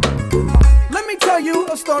 Let me tell you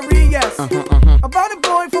a story, yes, about a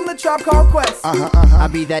boy from the Tribe Called Quest. I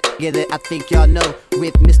be that nigga that I think y'all know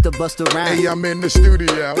with Mr. Busta Rhymes. Hey, I'm in the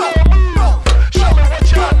studio. Show me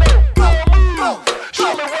what y'all know.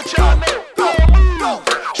 Show me what y'all know.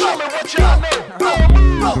 Show me what y'all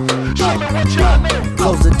know. Show me what y'all know.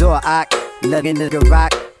 Close the door, I lug in the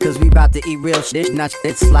rock. Cause we bout to eat real shit, not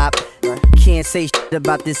shit slop. Can't say shit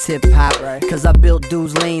about this hip hop. Cause I built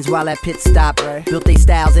dudes' lanes while at pit stop. Built they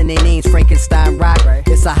styles and their names, Frankenstein rock.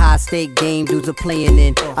 It's a high stake game dudes are playing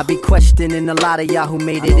in. I be questioning a lot of y'all who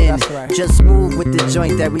made it in. Just move with the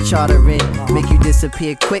joint that we charter in. Make you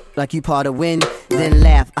disappear quick like you part of wind. Then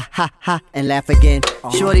laugh, ah ha ha, and laugh again.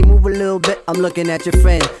 Shorty move a little bit, I'm looking at your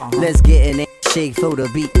friend. Let's get in it. Shake for the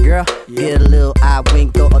beat, girl. Get a little eye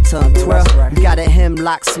wink or a tongue twirl. We got a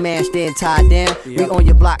hemlock smashed and tied down. We on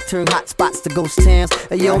your block, turn hot spots to ghost towns.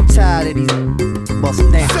 Hey, yo, I'm tired of these. Bust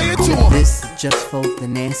them down. This is just for the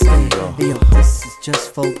nasty. Hey, yo, this is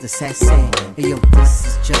just for the sassy. Hey, yo, this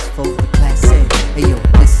is just for the classy. Hey, yo,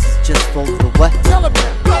 this is just for the what? Tell them.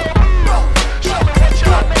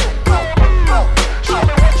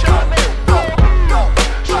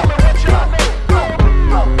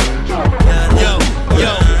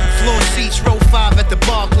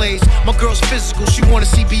 My girl's physical, she wanna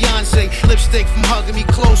see Beyonce. Lipstick from hugging me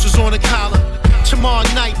close was on the collar. Tomorrow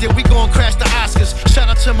night, then we gon' crash the Oscars. Shout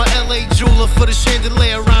out to my LA jeweler for the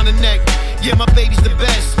chandelier around the neck. Yeah, my baby's the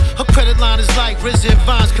best. Her credit line is like RZA and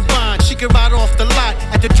Vines combined. She can ride off the lot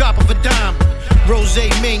at the drop of a dime. Rose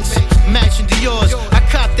minks, matching Dior's. I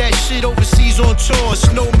cop that shit overseas on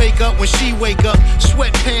tours. No makeup when she wake up.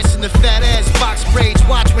 Sweatpants and the fat ass box braids.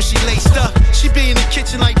 Watch when she laced up. She be in the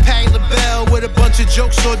kitchen like Patti LaBelle with a bunch of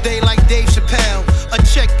jokes all day like Dave Chappelle. A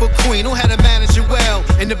checkbook queen who had a manager well.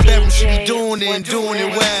 In the bedroom she be doing it and doing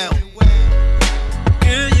it well.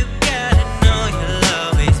 Girl, you gotta know you'll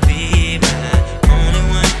always be my only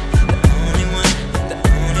one, the only one, the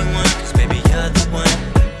only one. 'Cause baby you're the one.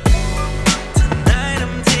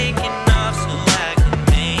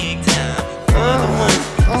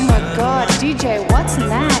 Oh my god, DJ, what's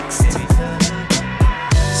next?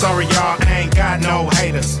 Sorry y'all, I ain't got no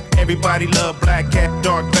haters. Everybody love Black Cat,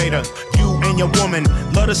 Darth Vader. You and your woman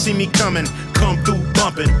love to see me coming. Come through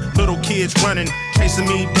bumping, little kids running, chasing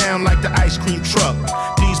me down like the ice cream truck.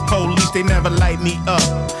 These police, they never light me up.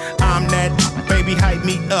 I'm that baby, hype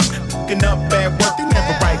me up. Fucking up bad work, they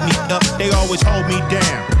never write me up. They always hold me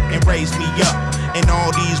down and raise me up. And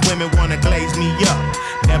all these women wanna glaze me up.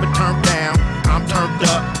 Never turned down, I'm turned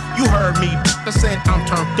up. You heard me, I said I'm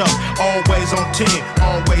turned up. Always on 10,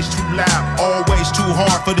 always too loud, always too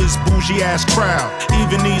hard for this bougie ass crowd.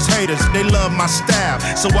 Even these haters, they love my style.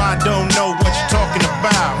 So I don't know what you're talking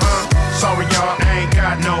about, huh? Sorry y'all, I ain't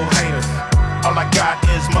got no haters. All I got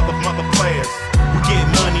is mother players. We get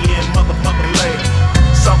money and mother layers.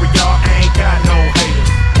 Sorry y'all, I ain't got no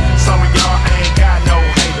haters. Sorry y'all, I ain't got no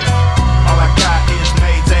haters. All I got is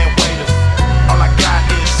maids and waiters. All I got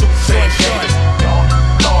is suits and gators. Y'all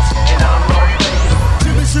lost and I'm lost.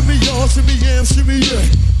 Shimmy y'all, shimmy yam, shimmy yeah.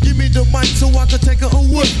 Give me the mic so I can take it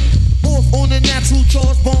away. Off on the natural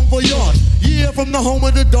charge, bon voyage. Yeah, from the home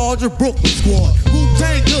of the Dodger Brooklyn squad.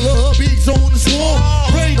 Wu-Tang Killer, beats on the swarm.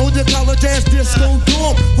 Rain on your college ass disco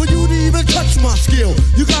dorm. For you to even touch my skill,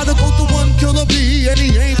 you gotta go to one killer bee, and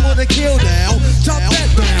he ain't for the kill now. Chop that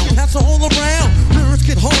down, pass it all around. Lyrics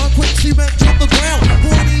get hard, quick cement to the ground.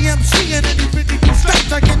 40 MC and any 52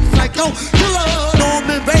 steps, I get psycho. Killer,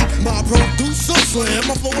 Norman Bates, my producer slam.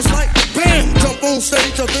 My flow is like bam, jump on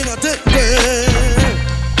stage, and then I did that.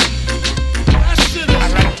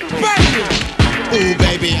 Ooh,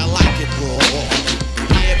 baby, I like it raw.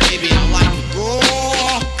 Yeah, baby, I like it raw.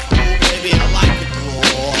 Ooh, baby, I like it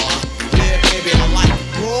raw. Yeah, baby, I like it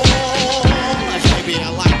raw. Baby, I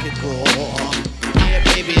like it raw. Yeah,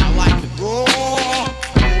 baby, I like it raw.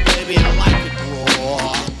 Ooh, baby, I like it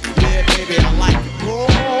raw. Yeah, baby, I like it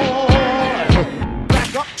raw.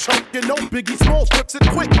 Back up, chunk, you know Biggie Smalls flips it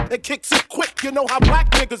quick and kicks it quick. You know how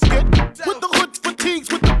black niggas get. With the hoods, fatigues,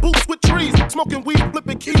 with the boots, with trees. Smoking weed,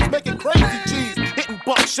 flipping keys, making crazy cheese. Hitting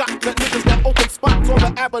buckshot, let niggas that open spots on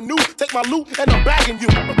the avenue. Take my loot and I'm bagging you.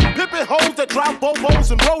 Pimping hoes that drive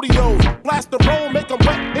bobos and rodeos. Blast the roll, make them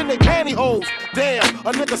wet in their pantyhose. Damn,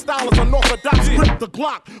 a nigga style is unorthodox. Grip the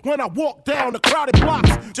Glock when I walk down the crowded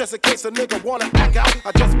blocks. Just in case a nigga wanna act out,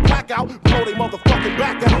 I just black out, blow they motherfucking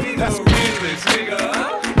back out. That's what realest nigga.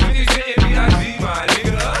 When you say B.I.G. my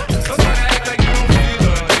nigga. Don't try to act like you don't feel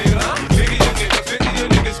a nigga. Nigga, you nigga 50, your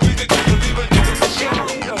nigga squeeze it, you believe a nigga for sure.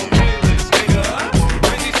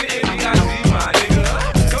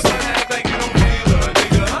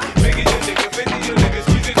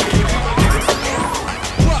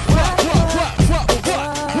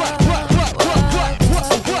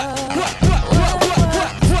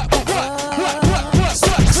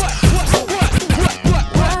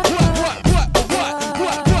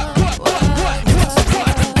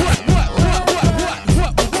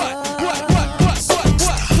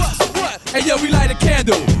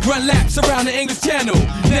 Run laps around the English Channel.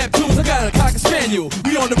 Neptunes, I got a cocker spaniel.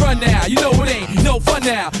 We on the run now, you know it ain't no fun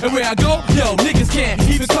now. And where I go, yo, niggas can't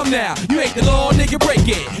even come now. You ain't the law, nigga, break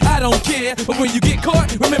it. I don't care, but when you get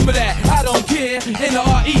caught, remember that. I don't care.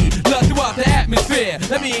 N-R-E, love throughout the atmosphere.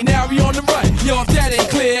 That mean now we on the run. Yo, if that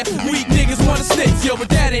ain't clear, weak niggas wanna snitch. Yo, but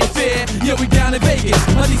that ain't fair. Yo, we down in Vegas,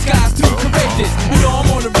 but these guys too courageous. You know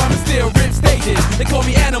I'm on the run and still rip stages. They call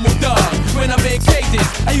me Animal Dog when I'm in cages.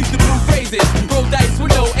 I used to move phrases, roll dice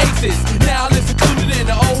with no aces. Now I listen to it in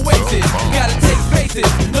the oasis. Gotta take spaces,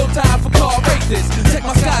 no time for car races. Check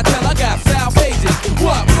my sky till I got foul pages.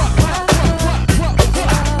 What?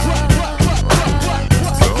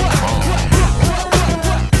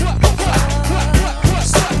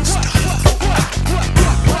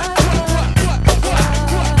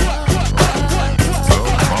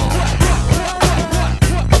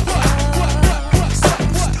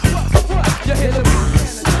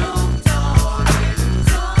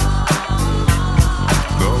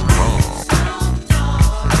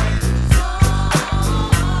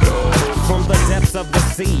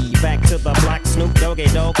 Back to the block, Snoop Doggy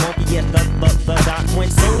Dogg, funky at the dock.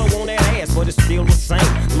 Went solo on that ass, but it's still the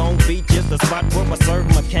same. Long Beach is the spot where I serve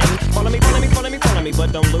McCain. Follow me,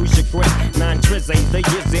 but don't lose your grip. 9 tris ain't the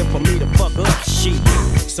years there for me to fuck up shit.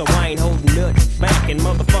 So I ain't holding nothing back, and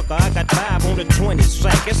motherfucker, I got 5 on the 20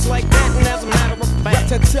 sack. It's like that, and as a matter of fact,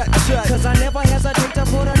 cause I never hesitate to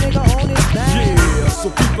put a nigga on his back. Yeah,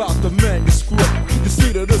 so keep out the manuscript. You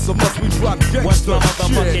see that this a must we drop gangsta. What's my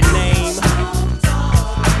motherfucking name?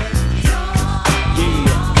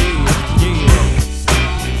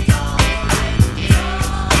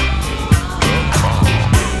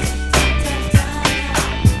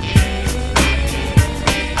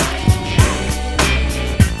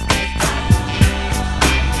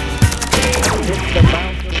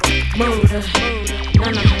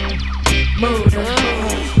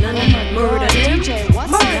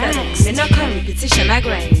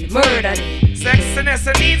 Murder. Sexiness,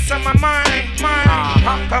 I need some of mine.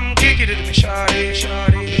 Come kick it to me,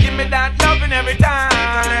 shawty. Give me that loving every time.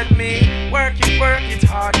 Let me work it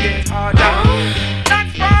hard, get harder.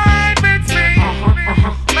 That's fine with me.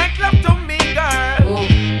 Make love to me, girl.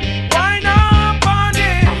 Wine up on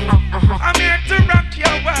it. I'm here to rock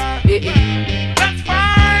your world. That's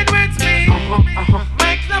fine with me.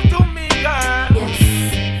 Make love to me, girl.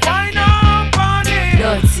 Wine up on it.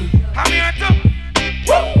 I'm here to.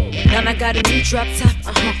 Now I got a new drop top,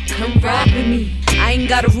 come ride with me. I ain't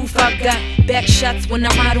got a roof, I got back shots when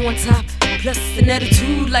I'm out on top. Plus an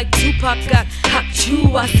attitude like Tupac got. Hot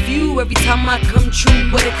chew, I spew every time I come true.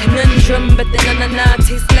 With a conundrum, but the na-na-na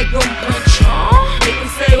tastes like rum punch. Make them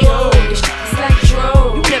say, oh, this shit is like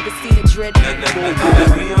dro. You never seen a dread.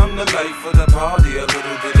 Baby, I'm the life of the party. A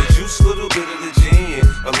little bit of juice, little bit of the gin.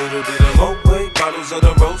 A little bit of Moet, bottles of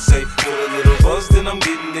the rosé. Put a little buzz, then I'm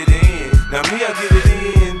getting it in. Now me, I get it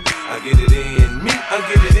in. I get it in, me, I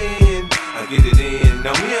get it in, I get it in,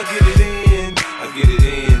 now me, I get it in, I get it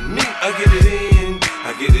in, me, I get it in,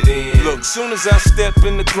 I get it in. Look, soon as I step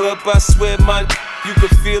in the club, I swear you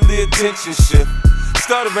could feel the attention shift.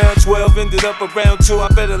 Start around 12, ended up around 2, I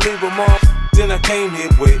better leave them all than I came here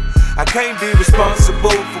with. I can't be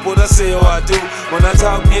responsible for what I say or I do when I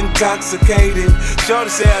talk intoxicated. Shorty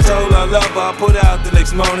say I told her I love her, I put out the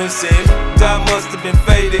next morning saying I must have been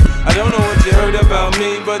faded. I don't know what you heard about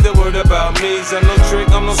me, but the word about me is I'm no trick,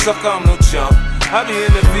 I'm no sucker, I'm no chump. I be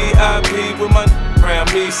in the VIP with my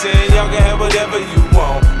around me saying y'all can have whatever you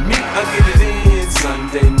want. Me, I get it in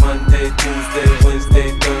Sunday, Monday, Tuesday,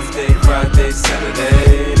 Wednesday, Thursday, Friday,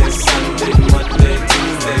 Saturday. It's Sunday, Monday,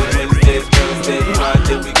 Tuesday, Wednesday, Thursday,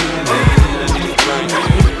 Friday. We get it in. I need a drink,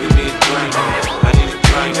 give me a drink. I need a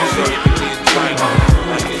drink, shorty, give me a drink.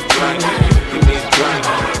 I need a drink, give me a drink.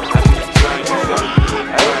 I need a drink, shorty.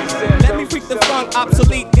 Let me freak the funk,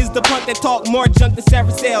 obsolete is the punk that talk more junk than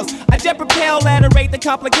Sarah sales. I jet propel at a rate that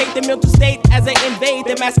complicate the mental state as I invade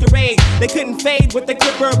the masquerade. They couldn't fade with the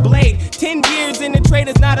clipper blade. 10 years in the trade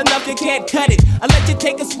is not enough, you can't cut it. I let you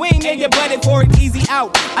take a swing and you butt it for an easy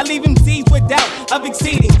out. I leave them seized with doubt of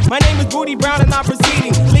exceeding. My name is Booty Brown and I'm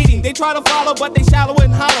proceeding, leading. They try to follow, but they shallow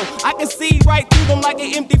and hollow. I can see right through them like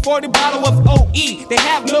an empty 40 bottle of OE. They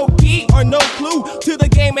have no key or no clue to the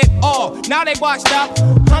game at all. Now they washed up,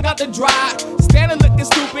 hung out to dry, standing looking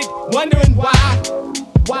stupid, wondering why.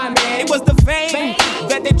 Why, man? It was the fame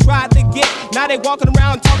that they tried to get. Now they walking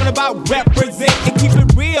around talking about represent and keep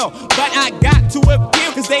it real. But I got to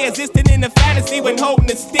appeal, cause they existed in the fantasy when holding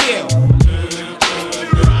it still.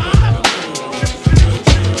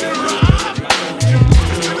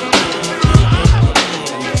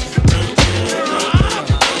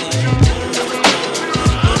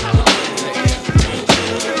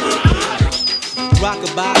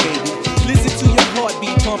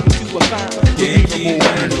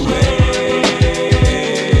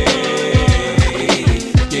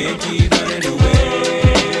 keep running away.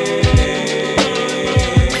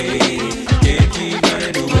 Can't keep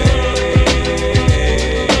running away.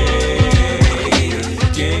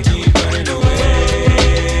 Can't keep running away.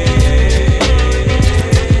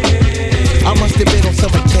 I must have been on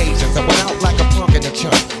some occasions. I went out like a punk in a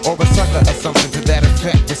chunk, or a sucker or something to that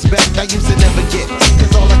effect. Respect I used to never get,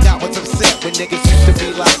 cause all I got was upset when niggas used to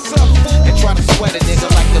be like, sup, and try to sweat a nigga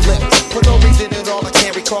like the lip. For no reason at all, I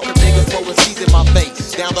can't recall cause niggas rolling seeds in my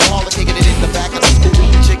face. Down the hall, kicking it in the back of the school,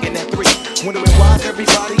 eating chicken at 3. Wondering why's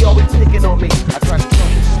everybody always picking on me. I try to tell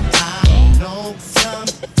you. I know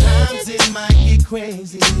sometimes it might get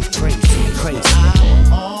crazy. Crazy.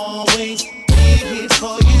 I'll always be here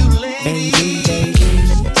for you, lady.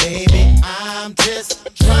 Baby, I'm just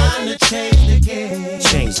trying to change the game.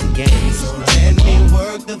 Change the game. So let me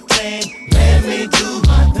work the thing. Let me do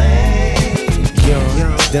my thing.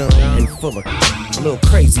 Young, dumb, and full of a little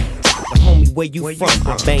crazy. The homie, where you from?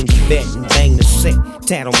 I bang the vet and bang the set.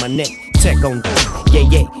 Tat on my neck, tech on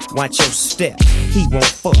yeah. Watch your step. He won't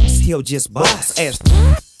fuss, he'll just bust. Ass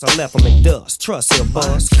I left him in dust. Trust he'll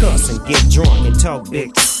bust, cuss and get drunk and talk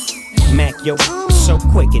big. Mac yo so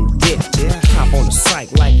quick and dip. Hop on the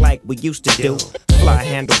site like we used to do. Fly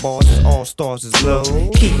handlebars as all stars is low.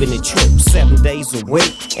 Keeping it true 7 days a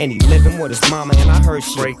week. And he living with his mama and I heard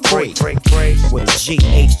she break with a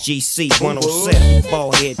GHGC 107.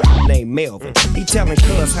 Bald head named Melvin. He telling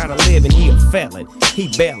cuz how to live and he a felon. He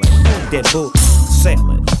bailing that book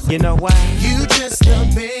selling. You know why? You just a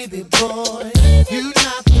baby boy. You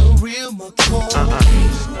not the real McCoy.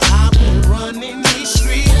 I've been running these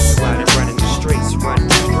streets. Running the streets. You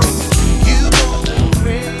going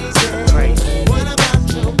crazy. What about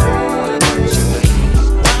your baby?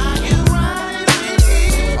 Why you riding with me?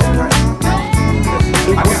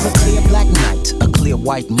 It was a clear black night, a clear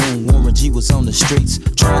white moon. Warren G was on the streets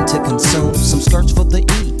trying to consume some skirts for the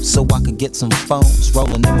E, so I could get some phones.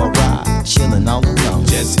 Rolling in my ride, chilling all alone.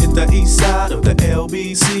 Just hit the east side of the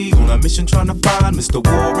LBC on a mission trying to find Mr.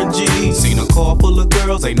 Warren G. Seen a car full of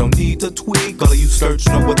girls, ain't no need to tweak. All of you search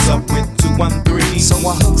know what's up with 213. So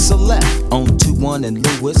I hooked a left on 21 and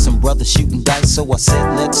Lewis. Some brothers shooting dice, so I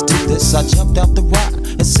said, let's do this. I jumped out the ride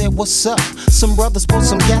and said, what's up? Some brothers pulled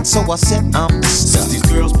some gas, so I said, I'm stuck. Since these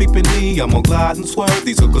girls peeping me, I'm gonna glide and swerve.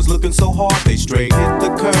 These hookers looking so hard, they straight hit the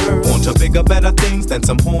curve. Want to bigger, better things than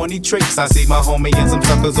some horny tricks. I see my homie and some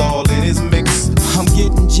suckers all in his mix. I'm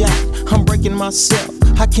getting jacked, I'm breaking myself.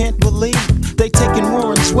 I can't believe they taking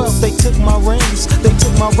Warren's wealth. They took my rings, they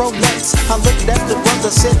took my Rolex. I looked at the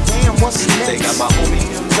brother, said, damn, what's next? They got my homie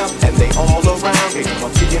hemmed up and they all around. Ain't no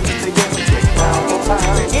to get they going straight down the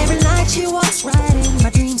line. Every night she walks right in my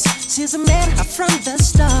dreams. Since I met her from the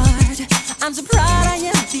start, I'm so proud I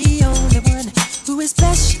am the only one who is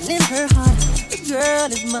special in her heart. The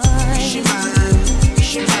girl is mine. She mine.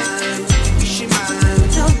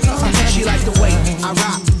 She like the way I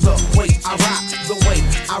rock, the way I rock, the way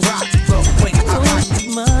I rock, the way I rock. She's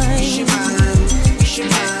mine. She mine.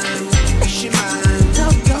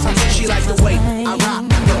 She like the way I rock,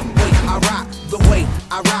 the way I rock, the way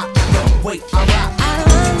I rock, the way I rock. I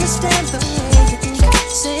don't understand the way you think,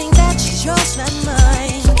 saying that she's yours, not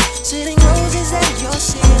mine. Sitting roses at your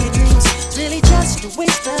silly dreams. It's really just a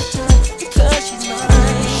waste of time because she's mine.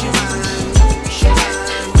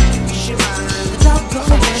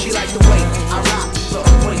 She like the way I rock, the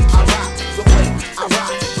way I rock, the way I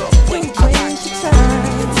rock, the way I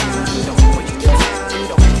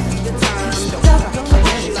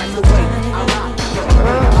rock.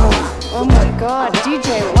 Oh my god, DJ,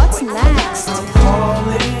 what's next?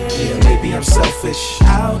 Yeah, maybe I'm selfish. I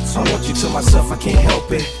want you to myself, I can't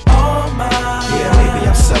help it. Yeah, maybe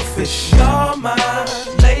I'm selfish. You're my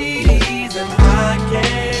ladies and I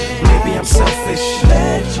can't. Maybe I'm selfish.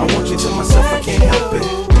 I want you to myself, I can't help it.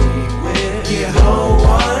 Yeah, no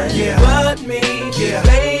one but me, yeah,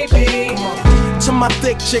 baby. To my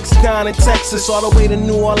thick chicks down in Texas, all the way to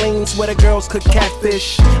New Orleans where the girls cook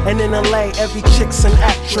catfish. And in LA, every chick's an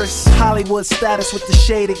actress. Hollywood status with the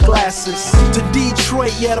shaded glasses. To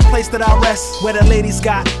Detroit, yeah, the place that I rest, where the ladies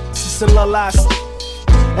got Sister Lies.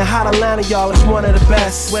 And Hot Atlanta, y'all, is one of the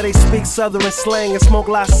best, where they speak southern slang and smoke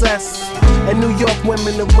license. And New York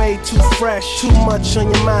women are way too fresh. Too much on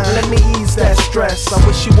your mind, let me ease that stress. I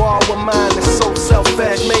wish you all were mine, it's so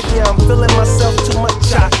selfish. Maybe I'm feeling myself too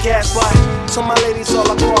much, I guess. But to my ladies all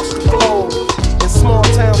across the globe, in small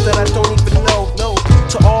towns that I don't even know. No,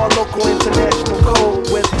 to all local, international code.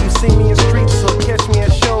 Whether you see me in streets or catch me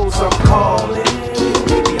at shows, I'm calling.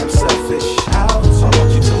 maybe I'm selfish. I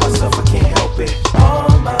want you to myself, I can't help it.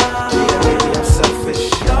 Yeah, maybe I'm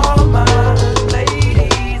selfish. You're my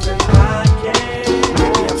ladies and I can't.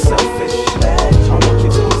 Maybe I'm selfish. I want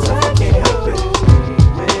you to myself,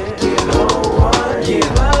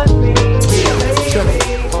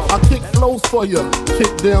 for ya,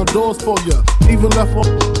 kick down doors for ya, even left on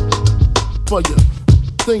for ya.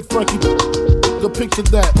 Think Frankie, the picture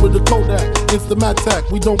that with the Kodak, it's the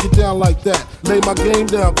Mattack. We don't get down like that. Lay my game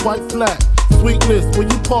down quite flat. Sweetness,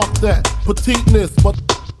 when you park that. Petiteness, but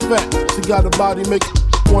fat. She got a body, make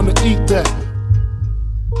wanna eat that.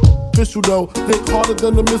 Official though, think harder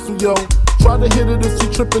than a missile, yo. Try to hit it if she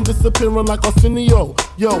trippin', disappearing like Arsenio.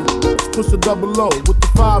 Yo, push a double O with the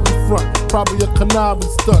 5 in front. Probably a conniving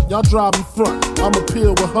stunt. Y'all drive in front. I'ma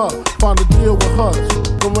peel with her, find a deal with her.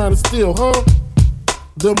 She around and steal, huh?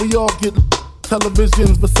 Then we all get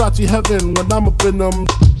televisions, Versace heaven. When I'm up in them,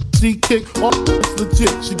 she kick off, it's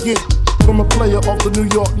legit. She get from a player off the New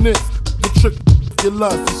York Knicks. The trick, your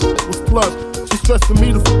lust, the shit was plush. She stressing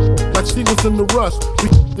me to like she was in the rush. We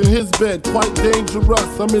in his bed, quite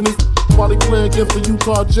dangerous. I'm in his while he play against the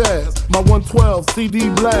Utah Jazz. My 112 CD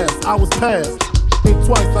blast, I was passed. Hit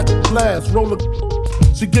twice, I could last, roll a.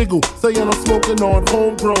 She giggled, saying I'm smoking on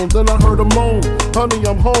homegrown. Then I heard her moan, honey,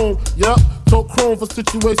 I'm home. Yup, told Chrome for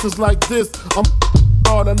situations like this. I'm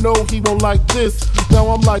hard, I know he won't like this. Now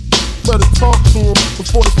I'm like, better talk to him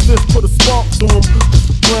before the fist put a spark to him.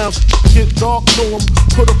 Ground get dark to him,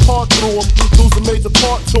 put a part through him, lose a major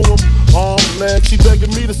part to him. Oh man, she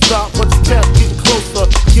begging me to stop, but the cat getting closer,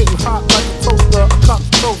 getting hot like a toaster. A cop's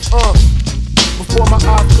toast, Before my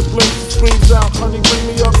eyes could blink, she screams out, honey, bring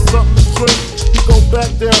me up something to drink. He go back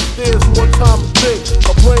downstairs one time a day.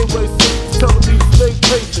 My brain racing, telling me to stay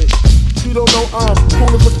patient. She don't know I'm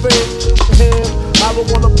cool as a fan. I don't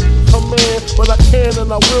wanna be a man, but I can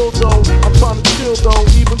and I will though. I'm trying to chill though,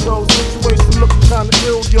 even though situation looking kinda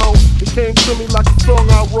ill, yo. It came to me like a song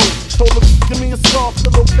I wrote. Told her, give me a soft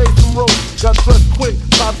pillowcase and rope. Got dressed quick,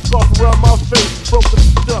 tied the scarf around my face. Broke the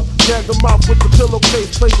up, gagged him out with the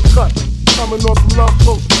pillowcase, played the cut. Coming on some love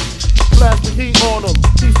potion. Flash the heat on him.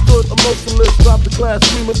 He stood emotionless, dropped the glass,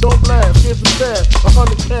 screaming, don't blast. Here's the stab,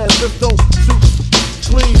 100 cash, just don't shoot,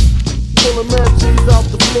 please. Pulling mad cheese out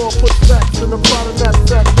the floor, put stacks in the pot of that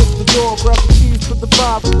sack, hit the door, grab the keys to the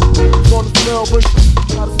 5. On the smell, bring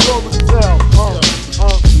out a story to tell.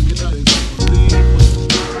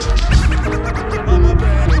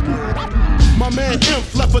 My man Imp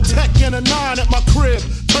left a tech and a 9 at my crib.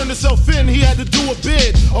 Turned himself in, he had to do a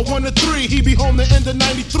bid. A 1 to 3, he be home the end of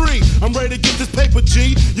 93. I'm ready to get this paper,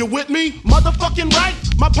 G. You with me? Motherfucking right.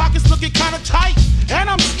 My pockets looking kinda tight. And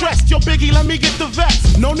I'm stressed. Yo, Biggie, let me get the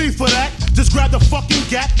vest. No need for that. Just grab the fucking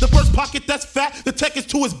gap. The first pocket that's fat. The tech is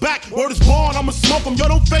to his back. Word is born, I'ma smoke him. Yo,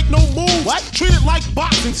 don't fake no moves. What? Treat it like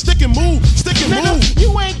boxing. Stick and move. Stick and move.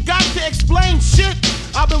 You ain't got to explain shit.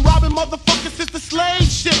 I've been robbing motherfuckers since the slave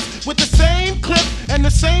ships. With the same clip and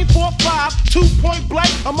the same 4.5. 2-point blank.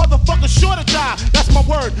 A motherfucker sure to die. That's my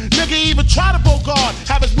word. Nigga even try to bogard.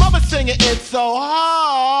 Have his mother singing It's So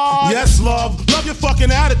Hard. Yes, love. Love your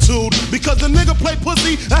fucking attitude. Because the nigga play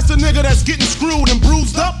pussy, that's the nigga that's getting screwed and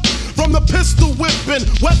bruised up. From the pistol whipping,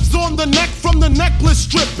 webs on the neck from the necklace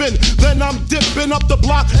stripping. Then I'm dipping up the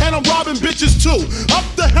block and I'm robbing bitches too. Up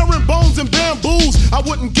the herringbones and bamboos. I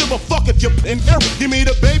wouldn't give a fuck if you're in here. Give me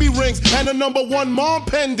the baby rings and the #1 mom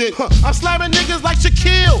pendant. I'm slamming niggas like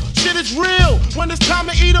Shaquille. Shit is real. When it's time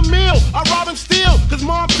to eat a meal, I rob and steal. Cause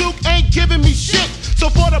Mom Duke ain't giving me shit. So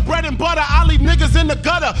for the bread and butter, I leave niggas in the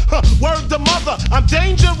gutter. Word to mother, I'm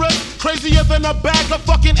dangerous. Crazier than a bag of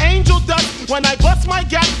fucking angel dust. When I bust my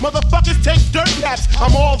gap, motherfuckers take dirt naps.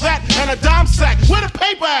 I'm all that and a dime sack. Where the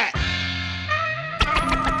paper at?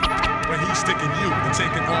 When he's sticking you and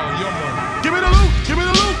taking all your money. Give me the loot, give me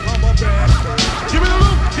the loot. Give me the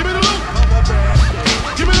loot, give me the loot.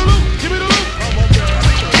 Give me the loot, give me the loot. Give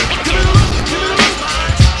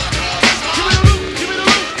me the loot, give me the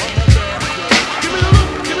loot. Give me the loot,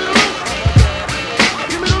 give me the loot.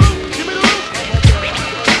 Give me the loot, give me the loot.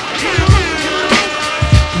 Give me the loot, give me the loot.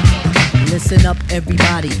 Listen up,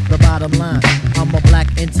 everybody, the bottom line. I'm a black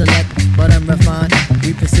intellect, but I'm refined.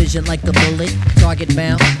 We precision like a bullet, target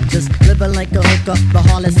bound. Just living like a hooker, the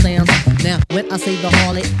harlot sounds. Now, when I say the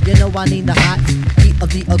harlot, you know I need the hot heat of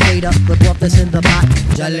the equator, the broth that's in the pot.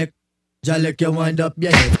 Jalik, you wind up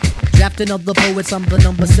your head. Drafting of the poets, I'm the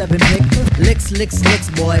 #7 pick. Licks,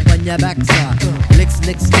 boy, on your backside. Licks,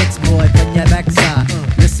 boy, on your backside.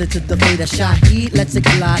 Listen to the fader shot, heat, let's it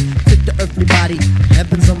glide. Took the earthly body,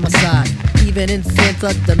 heaven's on my side. Even in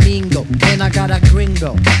Santa Domingo, and I got a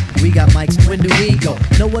gringo. We got mics, when do we go?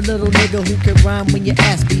 Know a little nigga who can rhyme when you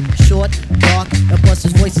ask me. Short, dark, and plus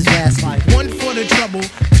his voice is raspy. 1 for the trouble,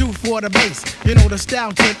 2 for the bass. You know the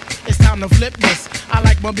style tip, it's time to flip this. I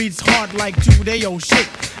like my beats hard like 2-day-old shit.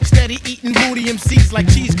 Steady eating booty MCs like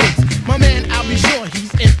cheese grits. My man, I'll be sure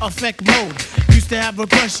he's in effect mode. Used to have a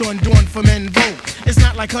crush on Dawn from En Vogue. It's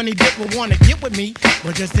not like Honey Dip will wanna get with me,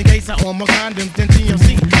 but just in case I own my condoms, then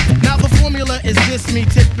TMC. Now the formula is this, me,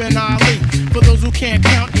 Tip, and Ali. For those who can't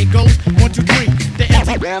count, it goes 1, 2, 3. The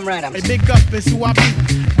Damn right, a big up is who I be.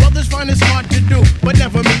 Brothers find it's hard to do, but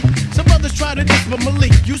never me. Some brothers try to diss but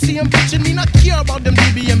Malik. You see him bitching me, not care about them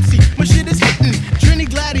DBMC. My shit is hitting. Trini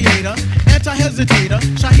Gladiator, anti-hesitator,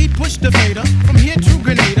 Shaheed Push the Vader, from here to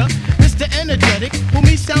Grenada. Mr. Energetic, who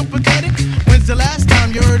me sound pathetic. When's the last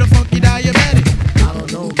time you heard a funky diabetic? I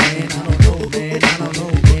don't know, man, I don't know, man, I don't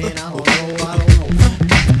know, man, I don't know, I don't know.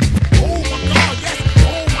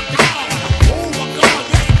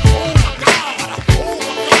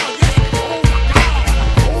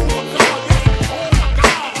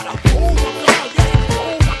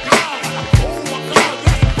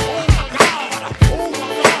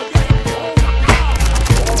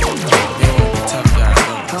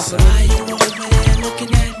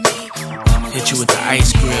 Hit you with the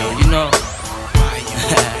ice grill, you know.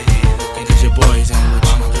 Cause your boys ain't with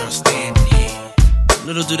you. My girl standing here.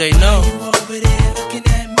 Little do they know.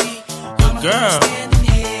 Your girl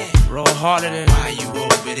roll harder than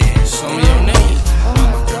some of your niggas. Oh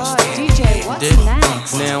my god, DJ, what's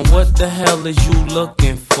next? Now what the hell is you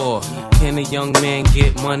looking for? Can a young man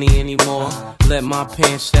get money anymore? Let my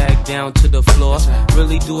pants sag down to the floor.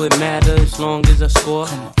 Really do it matter as long as I score?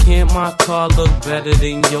 Can't my car look better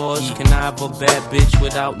than yours? Can I have a bad bitch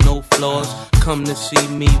without no flaws? Come to see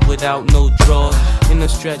me without no drawers. In a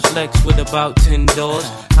stretch Lex with about 10 doors.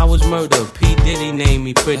 I was murdered, P. Diddy named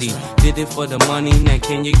me pretty. Did it for the money, now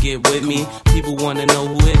can you get with me? People wanna know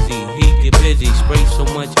who is he? He get busy, spray so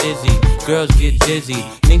much Izzy. Girls get dizzy.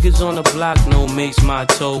 Niggas on the block, no makes my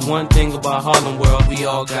toe. One thing about Harlem World, we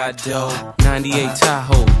all got dough. 98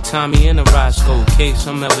 Tahoe, Tommy and a Roscoe. Case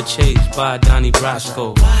I'm ever chased by Donnie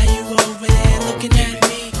Brasco. Why you over there looking at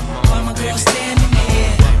me? Why my girl standing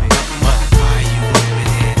here? Why you over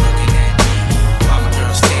there looking at me? Why my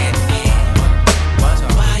girl standing here?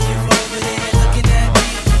 Why you over there looking at me?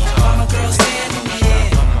 Why my girl standing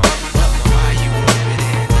here? Why you over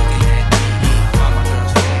there looking at me? Why my girl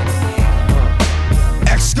standing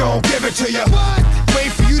here? X gon' give it to you.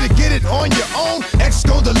 Wait for you to get it on your own. X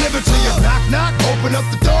gon' deliver to you. Knock, knock, open up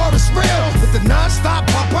the door, it's real. With the non-stop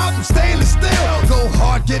pop out from stainless steel. Go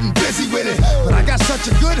hard, getting busy with it. But I got such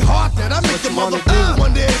a good heart that I make the motherfucker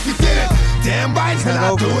wonder if you did it. Damn right, and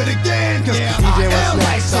I'll do it again. Cause I am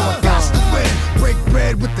like so I got to win. Break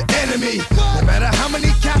bread with the enemy. No matter how many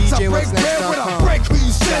cats I break bread with, I break who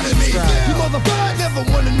you sending me. You motherfucker never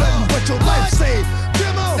wanted nothing but your life saved.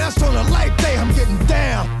 That's on a life day, I'm getting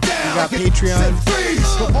down. You got Patreon.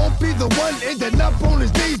 But won't be the one ending up on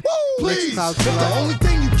his knees. Please. The only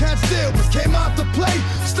thing you can't steal was came out to play.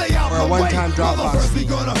 Stay out my way. one-time Dropbox. First we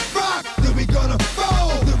gonna rock, then we gonna roll,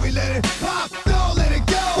 then we let it pop, don't let it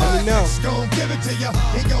go. Let me know. X gon' give it to ya.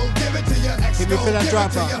 He gon' give it to ya. X Hit me for that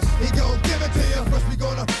Dropbox. He gon' give it to ya. First we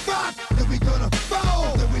gonna rock, then we gonna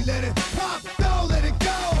roll, then we let it pop, don't let it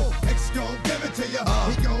go. X gon' give it to ya.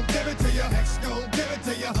 He gon' give it to ya. X gon' give it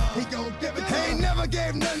to ya. He gon' give it to ya. He ain't never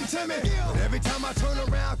gave nothing to me. But every time I turn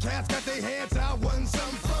around, cats got their hands out, wanting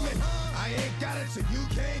something from it. I ain't got it, so you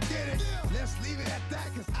can't get it. Let's leave it at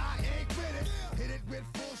that, cause I ain't with it. Hit it with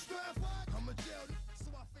full